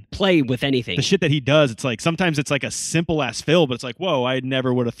he can Play with anything. the shit that he does, it's like sometimes it's like a simple ass fill, but it's like, whoa, I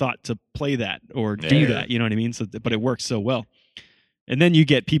never would have thought to play that or do Yeah. that. You know what I mean? So, but it works so well. And then you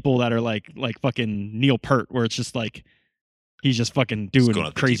get people that are like fucking Neil Peart, where it's just like he's just fucking doing going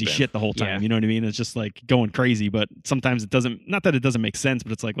off the crazy deep end. shit the whole time. Yeah. You know what I mean? It's just like going crazy, but sometimes it doesn't. Not that it doesn't make sense,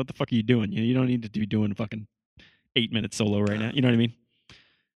 but it's like, what the fuck are you doing? You don't need to be doing fucking 8-minute solo right now. You know what I mean?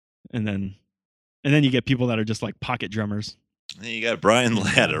 And then you get people that are just like pocket drummers. And you got Brian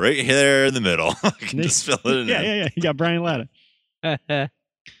Latta right there in the middle. You can just fill it in. Yeah. You got Brian Latta. Yeah.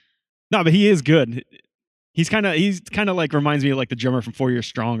 No, but he is good. He's kind of like reminds me of like the drummer from 4 Year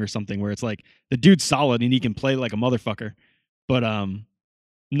Strong or something, where it's like the dude's solid and he can play like a motherfucker, but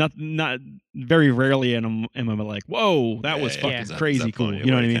not very rarely am I like, whoa, that was Yeah, fucking is that crazy cool. blowing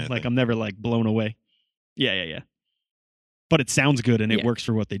You know what I away mean? kinda Like thing. I'm never like blown away. Yeah. But it sounds good and it Yeah. works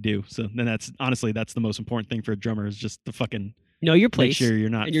for what they do. So then that's the most important thing for a drummer is just to fucking Know your make place. sure you're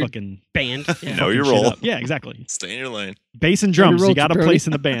not and your fucking band. Yeah. Know your fucking shit role. up. Yeah, exactly. Stay in your lane. Bass and Know your drums, role, you got a jabroni. place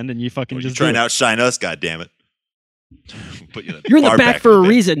in the band, and you fucking Well, just you're trying do to it. outshine us, goddammit. Put you You're in the far back of for a band.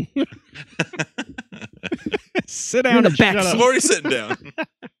 reason. Sit You're down in the and back. shut I'm up. already sitting down.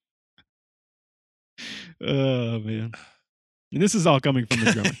 Oh man, and this is all coming from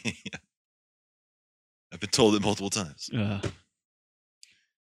the drummer. Yeah. I've been told it multiple times. Oh,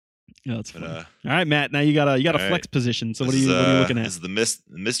 that's But funny. All right, Matt. Now you got a all flex right. position. So what are this you is, looking This at? is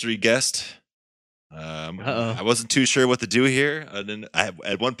the mystery guest. Uh-oh. I wasn't too sure what to do here.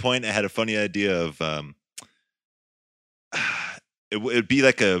 At one point, I had a funny idea of it would be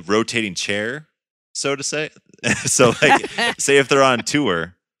like a rotating chair, so to say. So, like, say if they're on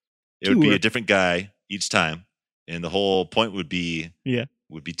tour, it would be Tour. a different guy each time, and the whole point would be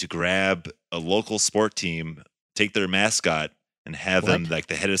to grab a local sport team, take their mascot, and have them What? like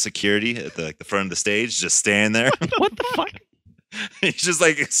the head of security at the front of the stage, just stand there. What the fuck? He's just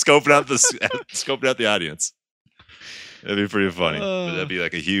like scoping out the audience. That'd be pretty funny. But that'd be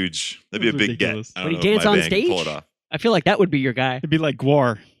like that'd be a That's big ridiculous. get. I Would don't he know if dance my on band can pull stage? it off. I feel like that would be your guy. It'd be like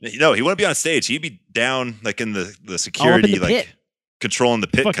Guar. No, he wouldn't be on stage. He'd be down like in the All up in security, the like pit. controlling the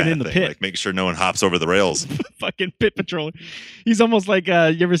pit Fucking kind in of the thing, pit. like making sure no one hops over the rails. Fucking pit patroller. He's almost like you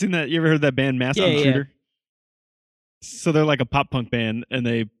ever seen that? You ever heard that band Mass Yeah, on yeah. Shooter? So they're like a pop punk band, and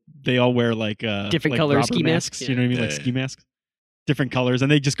they all wear like Different like color robber ski masks, You know what I mean? yeah. Like ski masks, different colors, and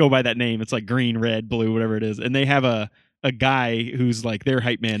they just go by that name. It's like green, red, blue, whatever it is. And they have a guy who's like their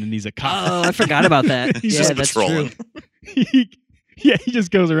hype man, and he's a cop. Oh, I forgot about that. He's yeah, just that's patrolling. true. he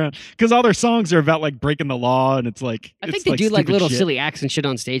just goes around because all their songs are about like breaking the law, and it's like I it's think they do like stupid little shit. silly acts and shit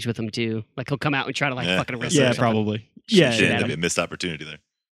on stage with him too. Like he'll come out and try to like Yeah. fucking arrest Yeah, him or something. probably. Shit, Yeah, shit, yeah, that'd be a missed opportunity there.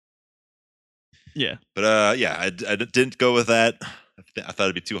 yeah. But yeah, I didn't go with that. I thought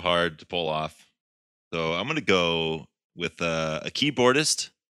it'd be too hard to pull off. So I'm gonna go with a keyboardist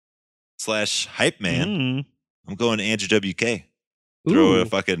 / hype man. Mm. I'm going Andrew WK. Throw Ooh, a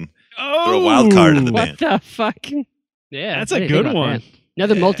fucking Oh, Throw a wild card in the what band. the fuck? Yeah, That's I a didn't think good about one. that.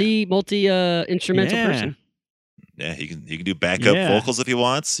 Another Yeah. multi instrumental Yeah. person. yeah. He can do backup Yeah. vocals if he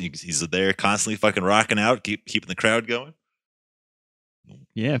wants. He's there constantly fucking rocking out, keeping the crowd going.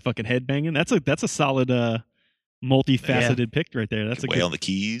 Yeah, fucking headbanging. That's a solid multifaceted pick right there. That's a Way good. on the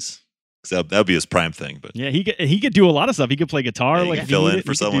keys. 'Cause that'll be his prime thing. But Yeah, he could do a lot of stuff. He could play guitar, Yeah, he like could if he fill in needed.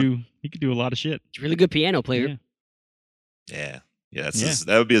 for He could someone. he could do a lot of shit. He's a really good piano player. Yeah. yeah, Yeah.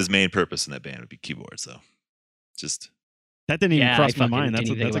 that would be his main purpose in that band would be keyboards. So just That didn't even Yeah, cross I my fucking mind. That's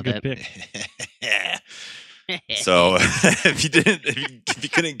a didn't even good think pick. So if you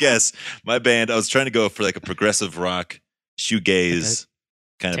couldn't guess, my band, I was trying to go for like a progressive rock, shoegaze,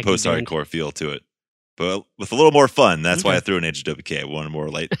 kind of techie post-hardcore feel to it, but with a little more fun. That's why Okay. I threw in HWK. I wanted more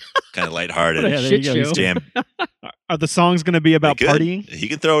light, kind of Yeah, lighthearted there Shit you go. show. jam. Are the songs going to be about They could. partying? He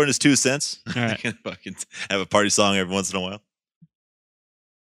can throw in his 2 cents. All right. He can fucking have a party song every once in a while.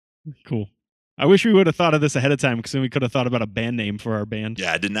 Cool. I wish we would have thought of this ahead of time because then we could have thought about a band name for our band.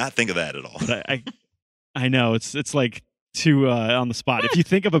 Yeah, I did not think of that at all. But I know it's like too on the spot. If you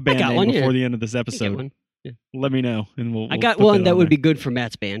think of a band got name one, yeah. before the end of this I get episode, one. let me know and we'll. I got put one that on would there. be good for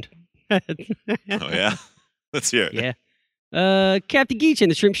Matt's band. Oh yeah, let's hear it. Yeah. Captain Geach and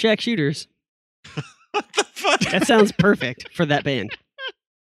the Shrimp Shack Shooters. What the fuck? That sounds perfect for that band.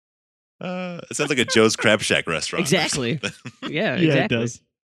 It sounds like a Joe's Crab Shack restaurant. or Exactly. something. Yeah, Yeah, exactly. it does.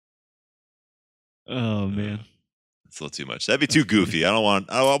 Oh man. It's a little too much. That'd be too goofy. I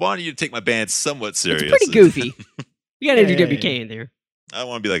want you to take my band somewhat serious. It's pretty goofy. You got Yeah, NGWK yeah, in there. I don't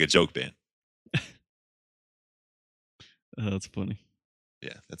want to be like a joke band. Oh, that's funny.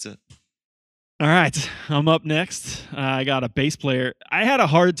 Yeah, that's it. All right, I'm up next. I got a bass player. I had a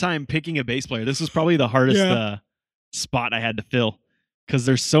hard time picking a bass player. This was probably the hardest spot I had to fill because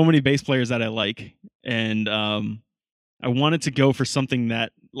there's so many bass players that I like, and I wanted to go for something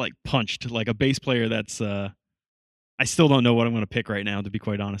that like punched, like a bass player that's. I still don't know what I'm going to pick right now, to be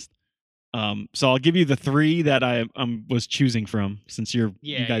quite honest. So I'll give you the 3 that I was choosing from, since you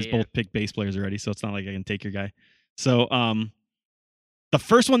guys both picked bass players already. So it's not like I can take your guy. So the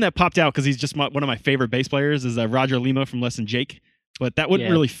first one that popped out because he's just one of my favorite bass players is Roger Lima from Less Than Jake, but that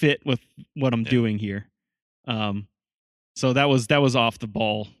wouldn't really fit with what I'm doing here. So that was off the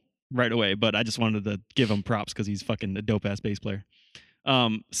ball right away. But I just wanted to give him props because he's fucking a dope ass bass player.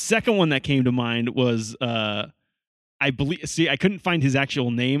 Second one that came to mind was I believe. See, I couldn't find his actual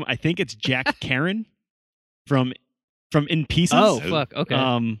name. I think it's Jack Karen from In Pieces. Oh, fuck.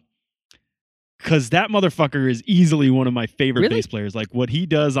 Okay. Because that motherfucker is easily one of my favorite Really? bass players. Like what he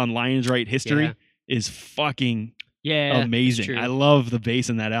does on Lions Right History Yeah. is fucking yeah. it's amazing. true. I love the bass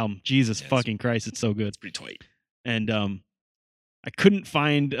in that album. Jesus Yes. fucking Christ, it's so good. It's pretty tight. And I couldn't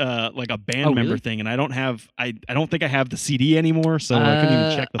find like a band Oh, member really? thing, and I don't think I have the CD anymore, so I couldn't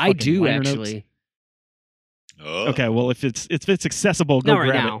even check the I fucking do liner notes. actually. Oh. Okay, well if it's accessible, go Not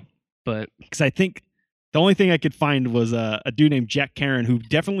right grab now, but because I think the only thing I could find was a dude named Jack Karen who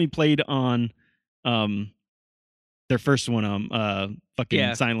definitely played on their first one fucking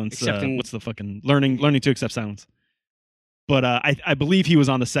Yeah, Silence. accepting- What's the fucking learning to accept silence. But I believe he was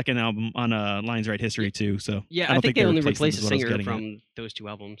on the second album on Lions Right History too. So yeah, I I, don't think they they only replaced him replaced is the what I was singer getting at. from those 2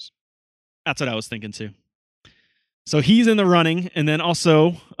 albums. That's what I was thinking too. So he's in the running, and then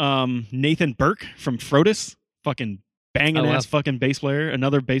also Nathan Burke from Frodis, fucking banging Oh, wow. ass fucking bass player,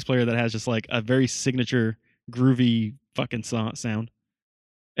 another bass player that has just like a very signature groovy fucking sound.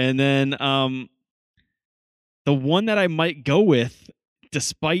 And then the one that I might go with,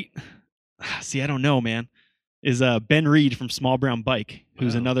 despite I don't know, man, is Ben Reed from Small Brown Bike,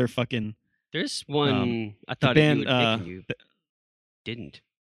 who's Wow. another fucking There's one I the thought band. you would pick and you didn't.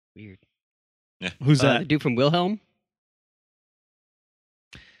 Weird. Who's The that? dude from Wilhelm?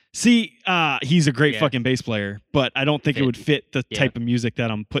 See, he's a great Yeah. fucking bass player, but I don't think it Fit. would fit the Yeah. type of music that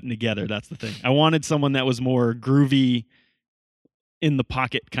I'm putting together. That's the thing. I wanted someone that was more groovy, in the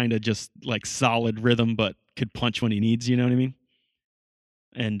pocket, kind of just like solid rhythm, but could punch when he needs. You know what I mean?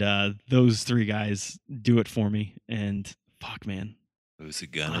 And those 3 guys do it for me. And fuck, man, Who's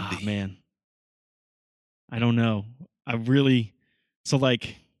it gonna be? man, I don't know. I really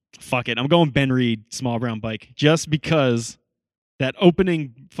fuck it. I'm going Ben Reed, Small Brown Bike, just because. That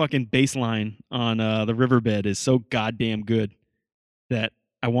opening fucking bass line on the Riverbed is so goddamn good that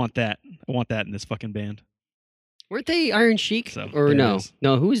I want that. I want that in this fucking band. Weren't they Iron Sheik? So, or there it no? is.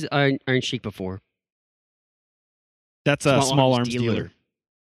 No, who was Iron Sheik before? That's a Small Small Arms Arms Dealer. Dealer.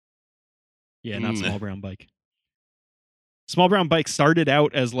 Yeah, not Mm. Small Brown Bike. Small Brown Bike started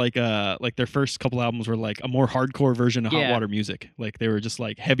out as like their first couple albums were like a more hardcore version of Hot Yeah. Water Music. Like they were just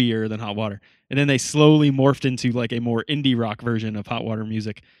like heavier than Hot Water. And then they slowly morphed into like a more indie rock version of Hot Water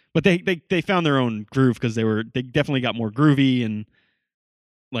Music. But they found their own groove because they definitely got more groovy and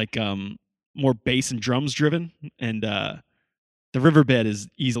like more bass and drums driven. And the Riverbed is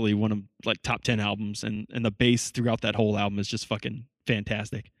easily one of like top 10 albums, and the bass throughout that whole album is just fucking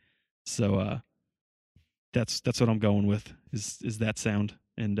fantastic. So that's what I'm going with is that sound.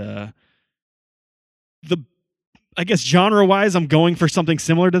 And I guess genre wise I'm going for something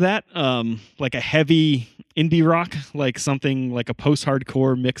similar to that, like a heavy indie rock, like something like a post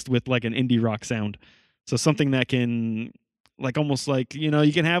hardcore mixed with like an indie rock sound. So something that can like almost like, you know,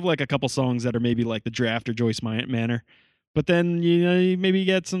 you can have like a couple songs that are maybe like the Draft or Joyce Manor, but then, you know, you maybe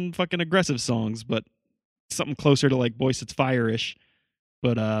get some fucking aggressive songs, but something closer to like Boy Sets Fire-ish,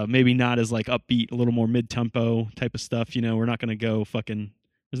 but maybe not as like upbeat, a little more mid-tempo type of stuff. You know, we're not going to go fucking,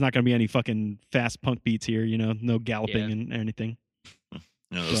 there's not going to be any fucking fast punk beats here, you know, no galloping and anything.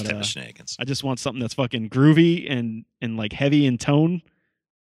 No, those type of shenanigans. I just want something that's fucking groovy and like heavy in tone,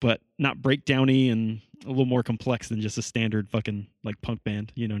 but not breakdowny and a little more complex than just a standard fucking like punk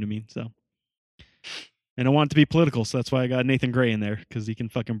band. You know what I mean? So, and I want it to be political, so that's why I got Nathan Gray in there, because he can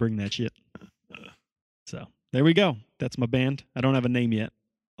fucking bring that shit. So there we go. That's my band. I don't have a name yet.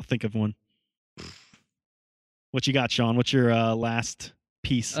 I'll think of one. What you got, Sean? What's your last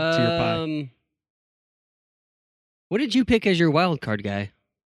piece to your pie? What did you pick as your wild card guy?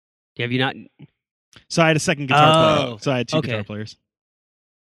 Have you not? So I had a second guitar player. So I had two guitar players.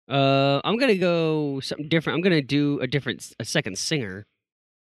 I'm gonna go something different. I'm gonna do a second singer.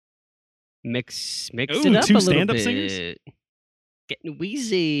 Mix it up two a little stand-up bit. singers? Getting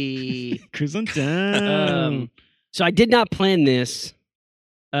wheezy. Cruising down. So I did not plan this.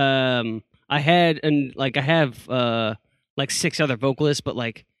 I have like 6 other vocalists, but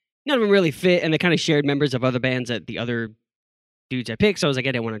like none of them really fit, and they kind of shared members of other bands that the other dudes I picked. So I was like,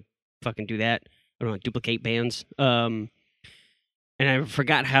 I didn't want to fucking do that. I don't want to duplicate bands. And I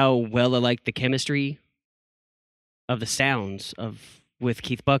forgot how well I liked the chemistry of the sounds with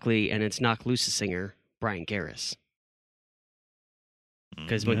Keith Buckley and its Knock Loose's singer, Brian Garris.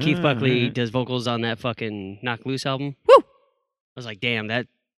 Because when Keith Buckley does vocals on that fucking Knock Loose album, woo! I was like, damn,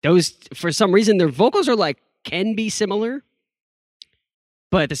 those for some reason their vocals are like can be similar.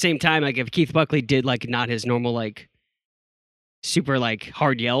 But at the same time, like if Keith Buckley did like not his normal like super like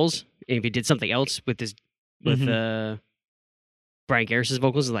hard yells, and if he did something else with Brian Garris's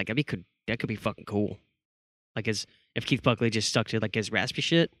vocals, like that could be fucking cool. Like if Keith Buckley just stuck to like his raspy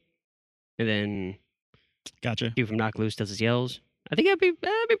shit, and then Gotcha. dude from Knock Loose does his yells, I think that'd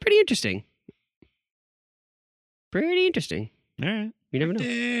be pretty interesting. Pretty interesting. All right. You never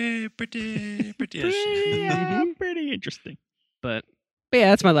know. Pretty. Pretty interesting. But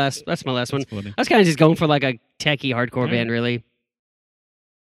yeah, that's my last one. Funny. I was kind of just going for like a techie hardcore Right. band, really.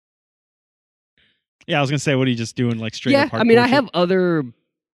 Yeah, I was gonna say, what are you just doing, like straight up hardcore? I mean, I shit? have other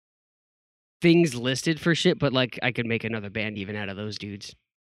things listed for shit, but like I could make another band even out of those dudes.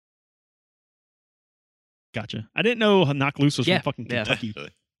 Gotcha. I didn't know Knock Loose was Yeah, from fucking yeah. Kentucky.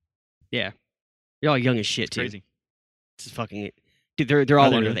 Yeah, you're all young as shit It's too. crazy. This is fucking dude. They're all Are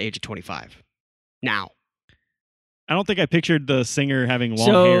they under really? the age of 25 now. I don't think I pictured the singer having long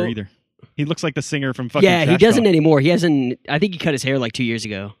So- hair either. He looks like the singer from fucking Yeah, he Trash doesn't Talk. anymore. He hasn't. I think he cut his hair like 2 years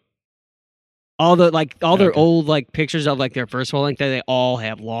ago. All their Okay. old like pictures of like their first full length, they all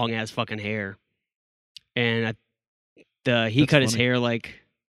have long ass fucking hair. And he That's cut his funny. hair like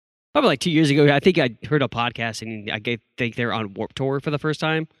probably like 2 years ago. I think I heard a podcast and I think they're on Warped Tour for the first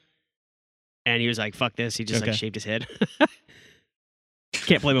time. And he was like, "Fuck this!" He just like Okay. shaved his head.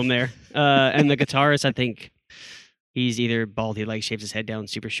 Can't blame him there. And the guitarist, I think he's either bald. He like shaves his head down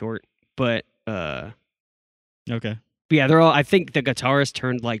super short. But Okay. yeah, they're all. I think the guitarist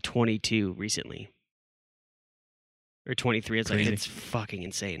turned like 22 recently, or 23. It's Crazy. like it's fucking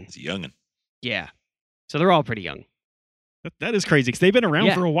insane. He's a youngin'. Yeah, so they're all pretty young. That is crazy, because they've been around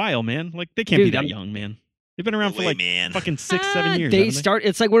Yeah. for a while, man. Like, they can't Dude, be that I'm- young, man. They've been around for Way, like man. fucking 6-7 years. They haven't start.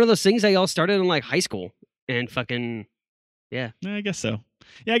 It's like one of those things they all started in like high school and fucking Yeah, I guess so.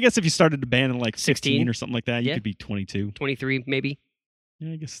 Yeah, I guess if you started a band in like 16 16 or something like that, you Yeah. could be 22. 23 maybe.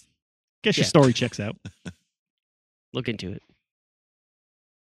 Yeah, I guess your Yeah. story checks out. Look into it.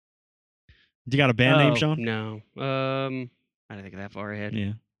 You got a band name, Oh, Sean? No. I don't think that far ahead.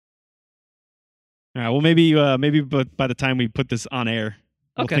 Yeah. All right. Well, maybe, but by the time we put this on air,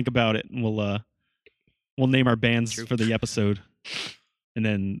 we'll Okay. think about it and we'll name our bands True. for the episode, and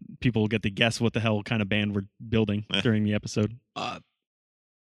then people will get to guess what the hell kind of band we're building Eh. during the episode.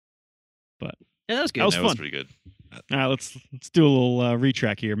 Yeah, that was good. That was That fun. was pretty good. All right, let's do a little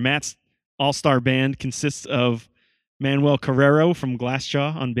retrack here. Matt's all-star band consists of Manuel Carrero from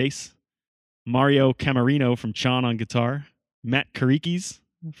Glassjaw on bass, Mario Camarino from Chon on guitar, Matt Karikis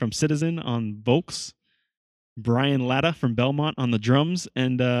from Citizen on vocals, Brian Latta from Belmont on the drums,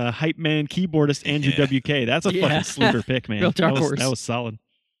 and hype man keyboardist Andrew Yeah. WK. That's a Yeah. fucking sleeper pick, man. Real dark that horse. was solid.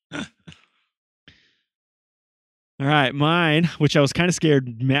 All right, mine, which I was kind of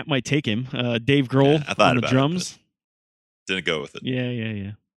scared Matt might take him. Dave Grohl Yeah, I thought on the about it, drums. Didn't go with it.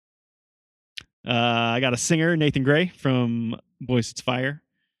 Yeah. I got a singer, Nathan Gray from Boy Sets Fire.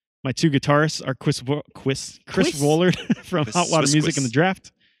 My two guitarists are Chris Wollard from Quiz, Hot Water Swiss Music Quiz. in the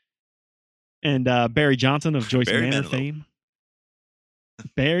Draft, and Barry Johnson of Joyce Barry Manor Manilow. fame.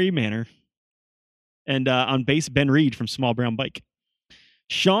 Barry Manor. And on bass, Ben Reed from Small Brown Bike.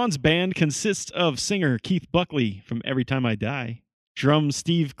 Sean's band consists of singer Keith Buckley from Every Time I Die, drums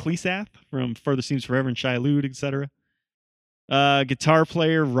Steve Clesath from Further Seems Forever and Shai Hulud, etc. Guitar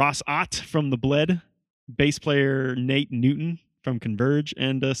player Ross Ott from The Bled, bass player Nate Newton from Converge,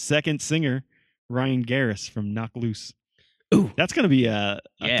 and second singer Ryan Garris from Knock Loose. Ooh, That's going to be a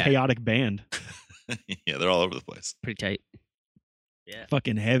Yeah. chaotic band. Yeah, they're all over the place. pretty tight. Yeah.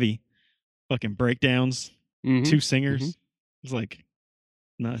 Fucking heavy. Fucking breakdowns. Mhm. 2 singers. It's like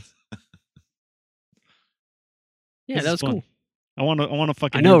nuts. Yeah, This that is was fun. cool. I want to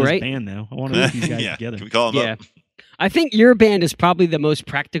fucking I know, hear this right? band now. I want to put these guys Yeah. together. Can we call them Yeah. up? I think your band is probably the most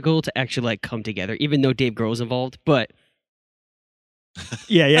practical to actually like come together, even though Dave Grohl's involved. But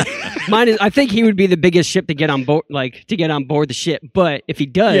Yeah, yeah. mine is. I think he would be the biggest ship to get on board, the ship. But if he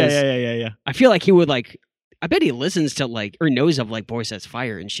does, yeah. I feel like he would like. I bet he listens to like or knows of like Boy Sets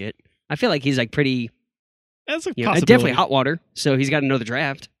Fire and shit. I feel like he's like pretty. That's a You know, possibility. definitely hot water. So he's got to know the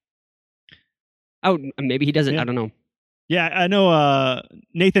draft. Maybe he doesn't. Yeah. I don't know. Yeah, I know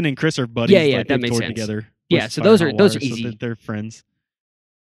Nathan and Chris are buddies. Yeah, like, that they've makes toured sense. together. Yeah, with so Fire those and are- Hot those are Water, so easy. they're friends.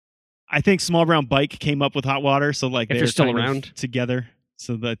 I think Small Brown Bike came up with Hot Water, so like If they're they're still kind of around. together.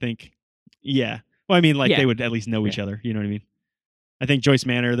 So I think, yeah. Well, I mean, like Yeah. they would at least know each other. You know what I mean? I think Joyce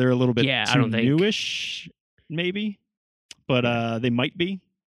Manor, they're a little bit Yeah, I too don't think- newish, maybe, but they might be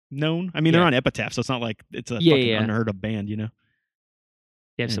known. I mean, they're Yeah. on Epitaph, so it's not like it's a Yeah, fucking yeah. unheard of band, you know?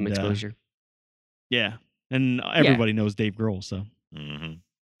 They have some And, exposure. Yeah, and everybody knows Dave Grohl, so Mm-hmm.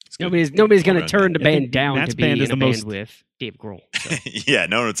 Nobody's gonna turn the I think band down Matt's to be band in is a the band most- with Dave Grohl. So. Yeah,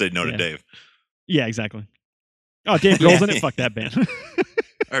 no one would say no Yeah. to Dave. yeah, exactly. Oh, Dave Grohl's in it. Fuck that band.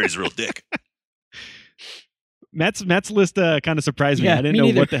 I heard he's a real dick. Matt's list kind of surprised me. Yeah, I didn't me know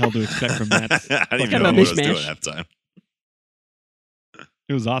neither. what the hell to expect from Matt. I didn't even Kind know of what a I was doing mishmash. half the time.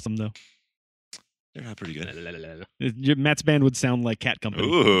 It was awesome though. They're not pretty good. Matt's band would sound like Cat Company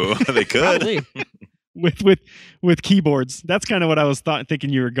Ooh, they could. Probably. with keyboards. That's kind of what I was thinking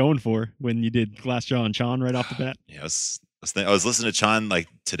you were going for when you did Glassjaw and Sean right off the bat. Yeah, I was listening to Chan like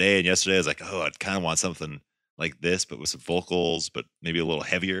today and yesterday. I was like, oh, I'd kind of want something like this, but with some vocals, but maybe a little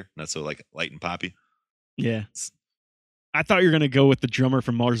heavier, not so like light and poppy. Yeah. I thought you were gonna go with the drummer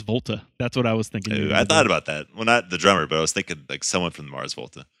from Mars Volta. That's what I was thinking. you were I gonna thought do. about that. Well, not the drummer, but I was thinking like someone from Mars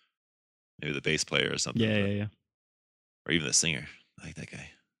Volta, maybe the bass player or something. Yeah, yeah, yeah. Or even the singer. I like that guy.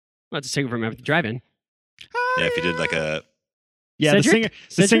 Let's take it from after the drive-in. Yeah, if he did like a Yeah, Cedric? the singer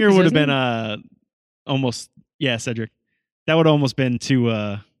Cedric, singer is would that have his been almost Cedric. That would have almost been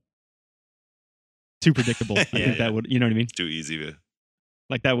too predictable. I Yeah, think that would, you know what I mean? too easy to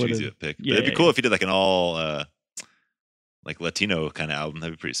Like that would easy have to pick. But yeah, it'd be yeah, cool yeah. if he did like an all like Latino kind of album.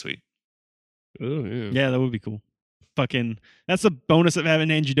 That'd be pretty sweet. Ooh, Yeah, that would be cool. Fucking that's the bonus of having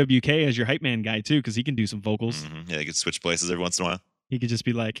NGWK as your hype man guy too, because he can do some vocals. Mhm. Yeah, you could switch places every once in a while. He could just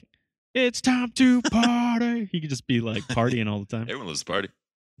be like, "It's time to party." He could just be like partying all the time. Everyone loves to party.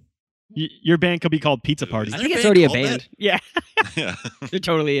 Your band could be called Pizza Is Party. I there think a it's band already a called band. that? Yeah, Yeah, it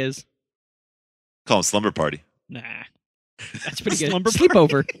totally is. call them Slumber Party Nah, That's pretty good. Slumber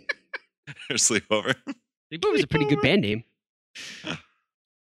Sleepover. or Sleepover. Sleepover's a pretty good band name.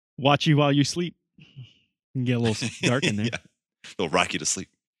 watch you while you sleep. You can get a little dark in there. Yeah. They'll rock you to sleep.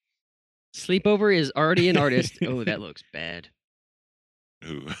 Sleepover is already an artist. Oh, that looks bad.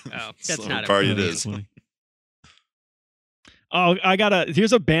 Ooh. Oh, that's Slumber not a- Party Oh, it that's is. funny. Oh,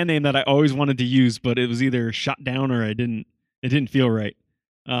 here's a band name that I always wanted to use, but it was either shot down or it didn't feel right.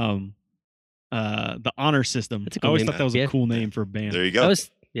 The Honor System. That's a I cool always name. thought that was Yeah. a cool name for a band. There you I go. was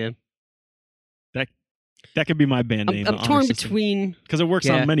That could be my band name. I'm torn between. because it works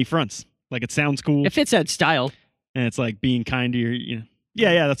Yeah. on many fronts. Like it sounds cool, It fits that style. and it's like being kind to your.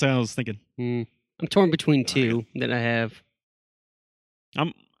 Yeah, that's what I was thinking. I'm torn between two that I have.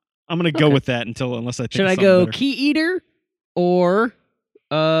 I'm gonna go Okay. with that unless I think Should of I something go better. Key Eater or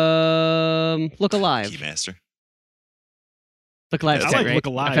Look Alive? Keymaster. Look Alive. Yeah, is I tight, like right? Look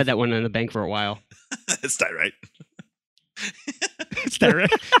Alive. I've had that one in the bank for a while. It's tight, right? It's that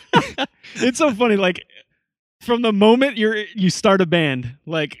right? It's so funny. Like from the moment you start a band,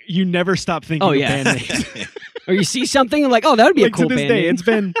 like you never stop thinking Oh, of yeah. band names. Or you see something and like, oh, that would be Like a cool to this band day, name. it's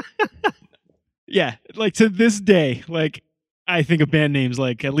been. Yeah, like to this day, like I think of band names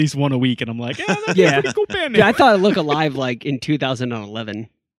like at least one a week, and I'm like, that's Yeah. a pretty cool band name. Dude, I thought Look Alive like in 2011.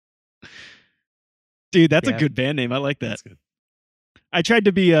 Dude, that's Yeah. a good band name. I like that. That's good. I tried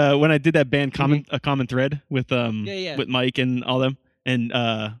to be when I did that band a common thread with Yeah. with Mike and all them and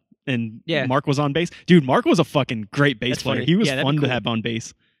Yeah. Mark was on bass. Dude, Mark was a fucking great bass That's player. funny. He was Yeah, that'd be fun to cool. have on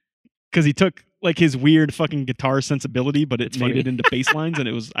bass because he took like his weird fucking guitar sensibility, but it It's made funny. it into bass lines, and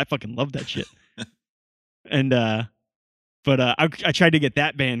I fucking love that shit. And I tried to get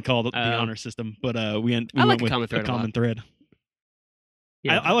that band called the Honor System, but we I went like with Common Thread a a lot. Common Thread.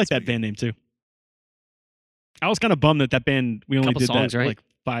 Yeah, I like that pretty band name too. I was kind of bummed that band we only Couple did songs, that right? like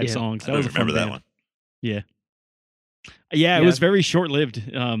 5 Yeah. songs. I That don't was a fun remember that band. one. Yeah, Yeah. it was very short lived.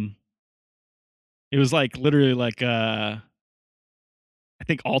 It was like literally like I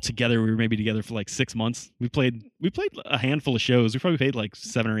think all together we were maybe together for like 6 months. We played a handful of shows. We probably played like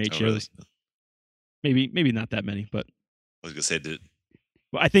 7 or 8 Oh, shows. really? Maybe not that many, but I was gonna say, did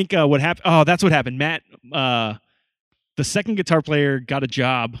I think what happened. Oh, that's what happened. Matt, the second guitar player, got a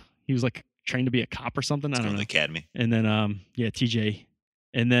job. He was like trained to be a cop or something. I go don't to the know. academy? And then TJ,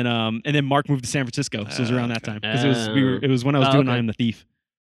 and then Mark moved to San Francisco. So it was around that Okay. time because it was when I was Oh, doing okay. I Am the Thief.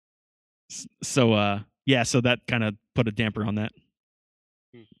 So yeah, so that kind of put a damper on that.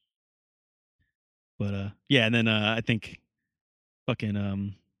 Hmm. But yeah, and then I think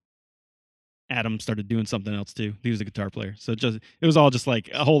fucking Adam started doing something else too. He was a guitar player, so it was all just like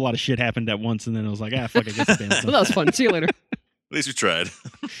a whole lot of shit happened at once, and then it was like, fuck, I guess the band's Well, done. that was fun. See you later. At least we tried.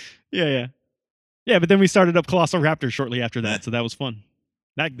 Yeah. But then we started up Colossal Raptor shortly after that, so that was fun.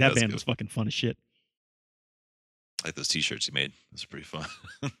 That was band good. was fucking fun as shit, I like those T-shirts you made. Those are pretty fun.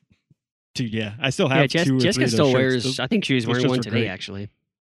 dude. Yeah, I still Yeah, have 2 or 3 Jessica of those still shirts. wears. I think she was those wearing shirts one are today, great. actually.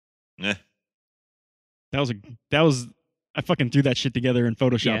 Yeah. That was I fucking threw that shit together in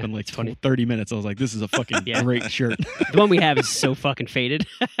Photoshop Yeah, in like it's funny. 30 minutes. I was like, this is a fucking Yeah. great shirt. The one we have is so fucking faded.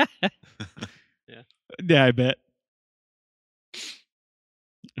 Yeah, I bet.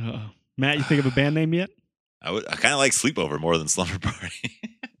 Matt, you think of a band name yet? I kind of like Sleepover more than Slumber Party.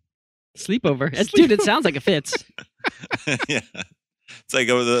 Sleepover. Dude, it sounds like it fits. Yeah. It's like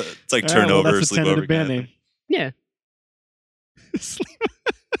All right, turnover, that's a sleepover tentative band kind of name. Yeah,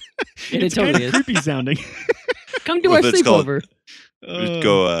 it It's totally kind is. of creepy sounding. Come to What our if it's called- sleepover. thing. We'd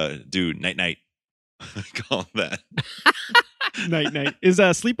go do night. Call them that. Night. Is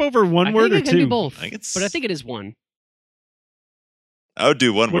sleepover one I word think or it can be two? both, I think it's. but I think it is one. I would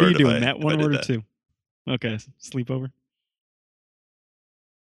do one What word. are you doing, if I, Matt? if I One did word or that. 2? Okay, sleepover.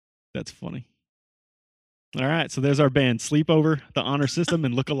 That's funny. All right, so there's our band: Sleepover, The Honor System,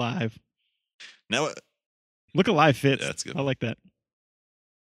 and Look Alive. Now, Look Alive fits. Yeah, that's good. I like that.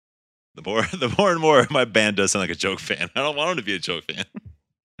 the more and more my band does sound like a joke fan. I don't want him to be a joke fan.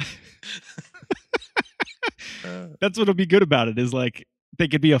 That's what'll be good about it. Is like they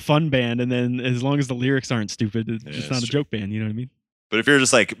could be a fun band, and then as long as the lyrics aren't stupid, it's Yeah, just that's not a true. joke band. You know what I mean? But if you're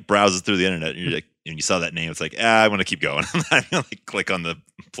just like browsing through the internet and you're like, and you saw that name, it's like, I want to keep going. I'm not gonna like click on the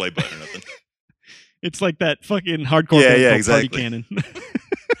play button or nothing. It's like that fucking hardcore Yeah, band yeah, called exactly. Party Cannon.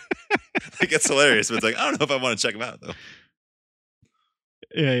 Like it's hilarious, but it's like I don't know if I want to check them out though.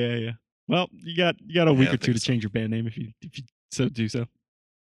 Yeah. Well, you got a week I or two think to so. change your band name if you so do so.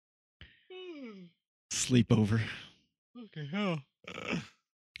 Sleepover. Okay. Oh.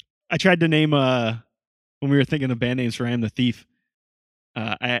 I tried to name when we were thinking of band names for I Am the Thief.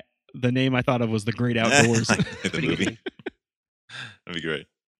 The name I thought of was The Great Outdoors. Like the Pretty movie. good. That'd be great.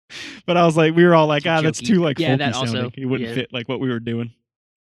 But I was like, we were all like, Too that's jokey. too like Yeah, folky that also, sounding. It wouldn't yeah. fit like what we were doing.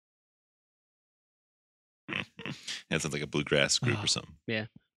 That sounds like a bluegrass group or something. Then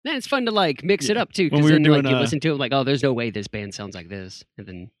it's fun to like mix it Yeah. up too, When because we were then like doing, you listen to it like, oh, there's no way this band sounds like this, and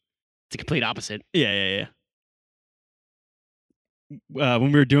then it's a complete opposite. Yeah. When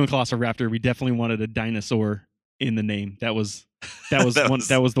we were doing Colossal Raptor, we definitely wanted a dinosaur in the name. That was That one. was-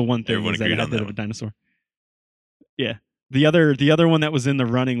 That was the one thing everyone was that it agreed had on to that have a one. dinosaur. Yeah. The other one that was in the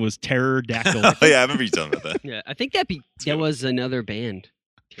running was Pterodactyl. Oh yeah, I remember you telling me about that. Yeah, I think that good. was another band,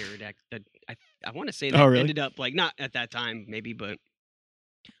 Pterodactyl. That I want to say that Oh, really? ended up like not at that time maybe, but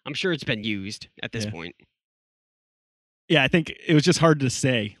I'm sure it's been used at this Yeah. point. Yeah, I think it was just hard to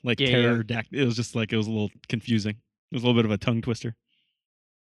say. Like Yeah, yeah. pterodactyl. It was just like it was a little confusing. It was a little bit of a tongue twister.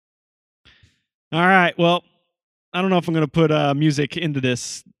 All right. Well, I don't know if I'm gonna put music into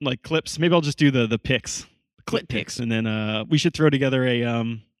this like clips. Maybe I'll just do the picks, Clip picks. and then we should throw together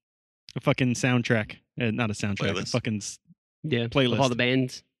a fucking soundtrack. Not a soundtrack. A Playlist. fucking Yeah, playlist. of all the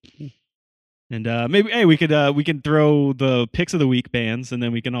bands. and maybe we can throw the picks of the week bands, and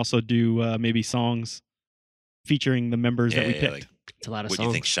then we can also do maybe songs featuring the members that we picked. Like, It's a lot of what do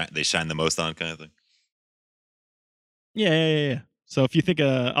songs. you think they shine the most on, kind of thing? Yeah. So if you think,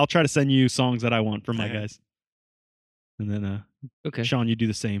 I'll try to send you songs that I want from my Alright. guys, and then Okay. Sean, you do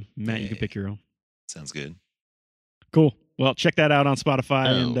the same. Matt, you can Yeah. pick your own. Sounds good. Cool. Well, check that out on Spotify,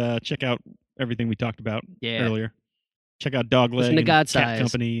 Oh. and check out everything we talked about Yeah. earlier. Check out Dogleg, Listen to and God Cat Size.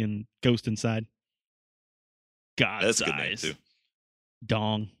 Company, and Ghost Inside. God That's a good name Size. too.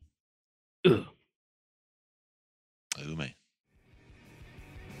 Dong. Ugh. Ooh, man.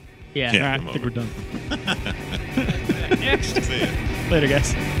 Yeah. Yeah. All right, I think we're done. Next. See ya. Later,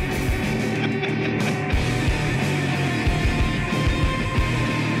 guys.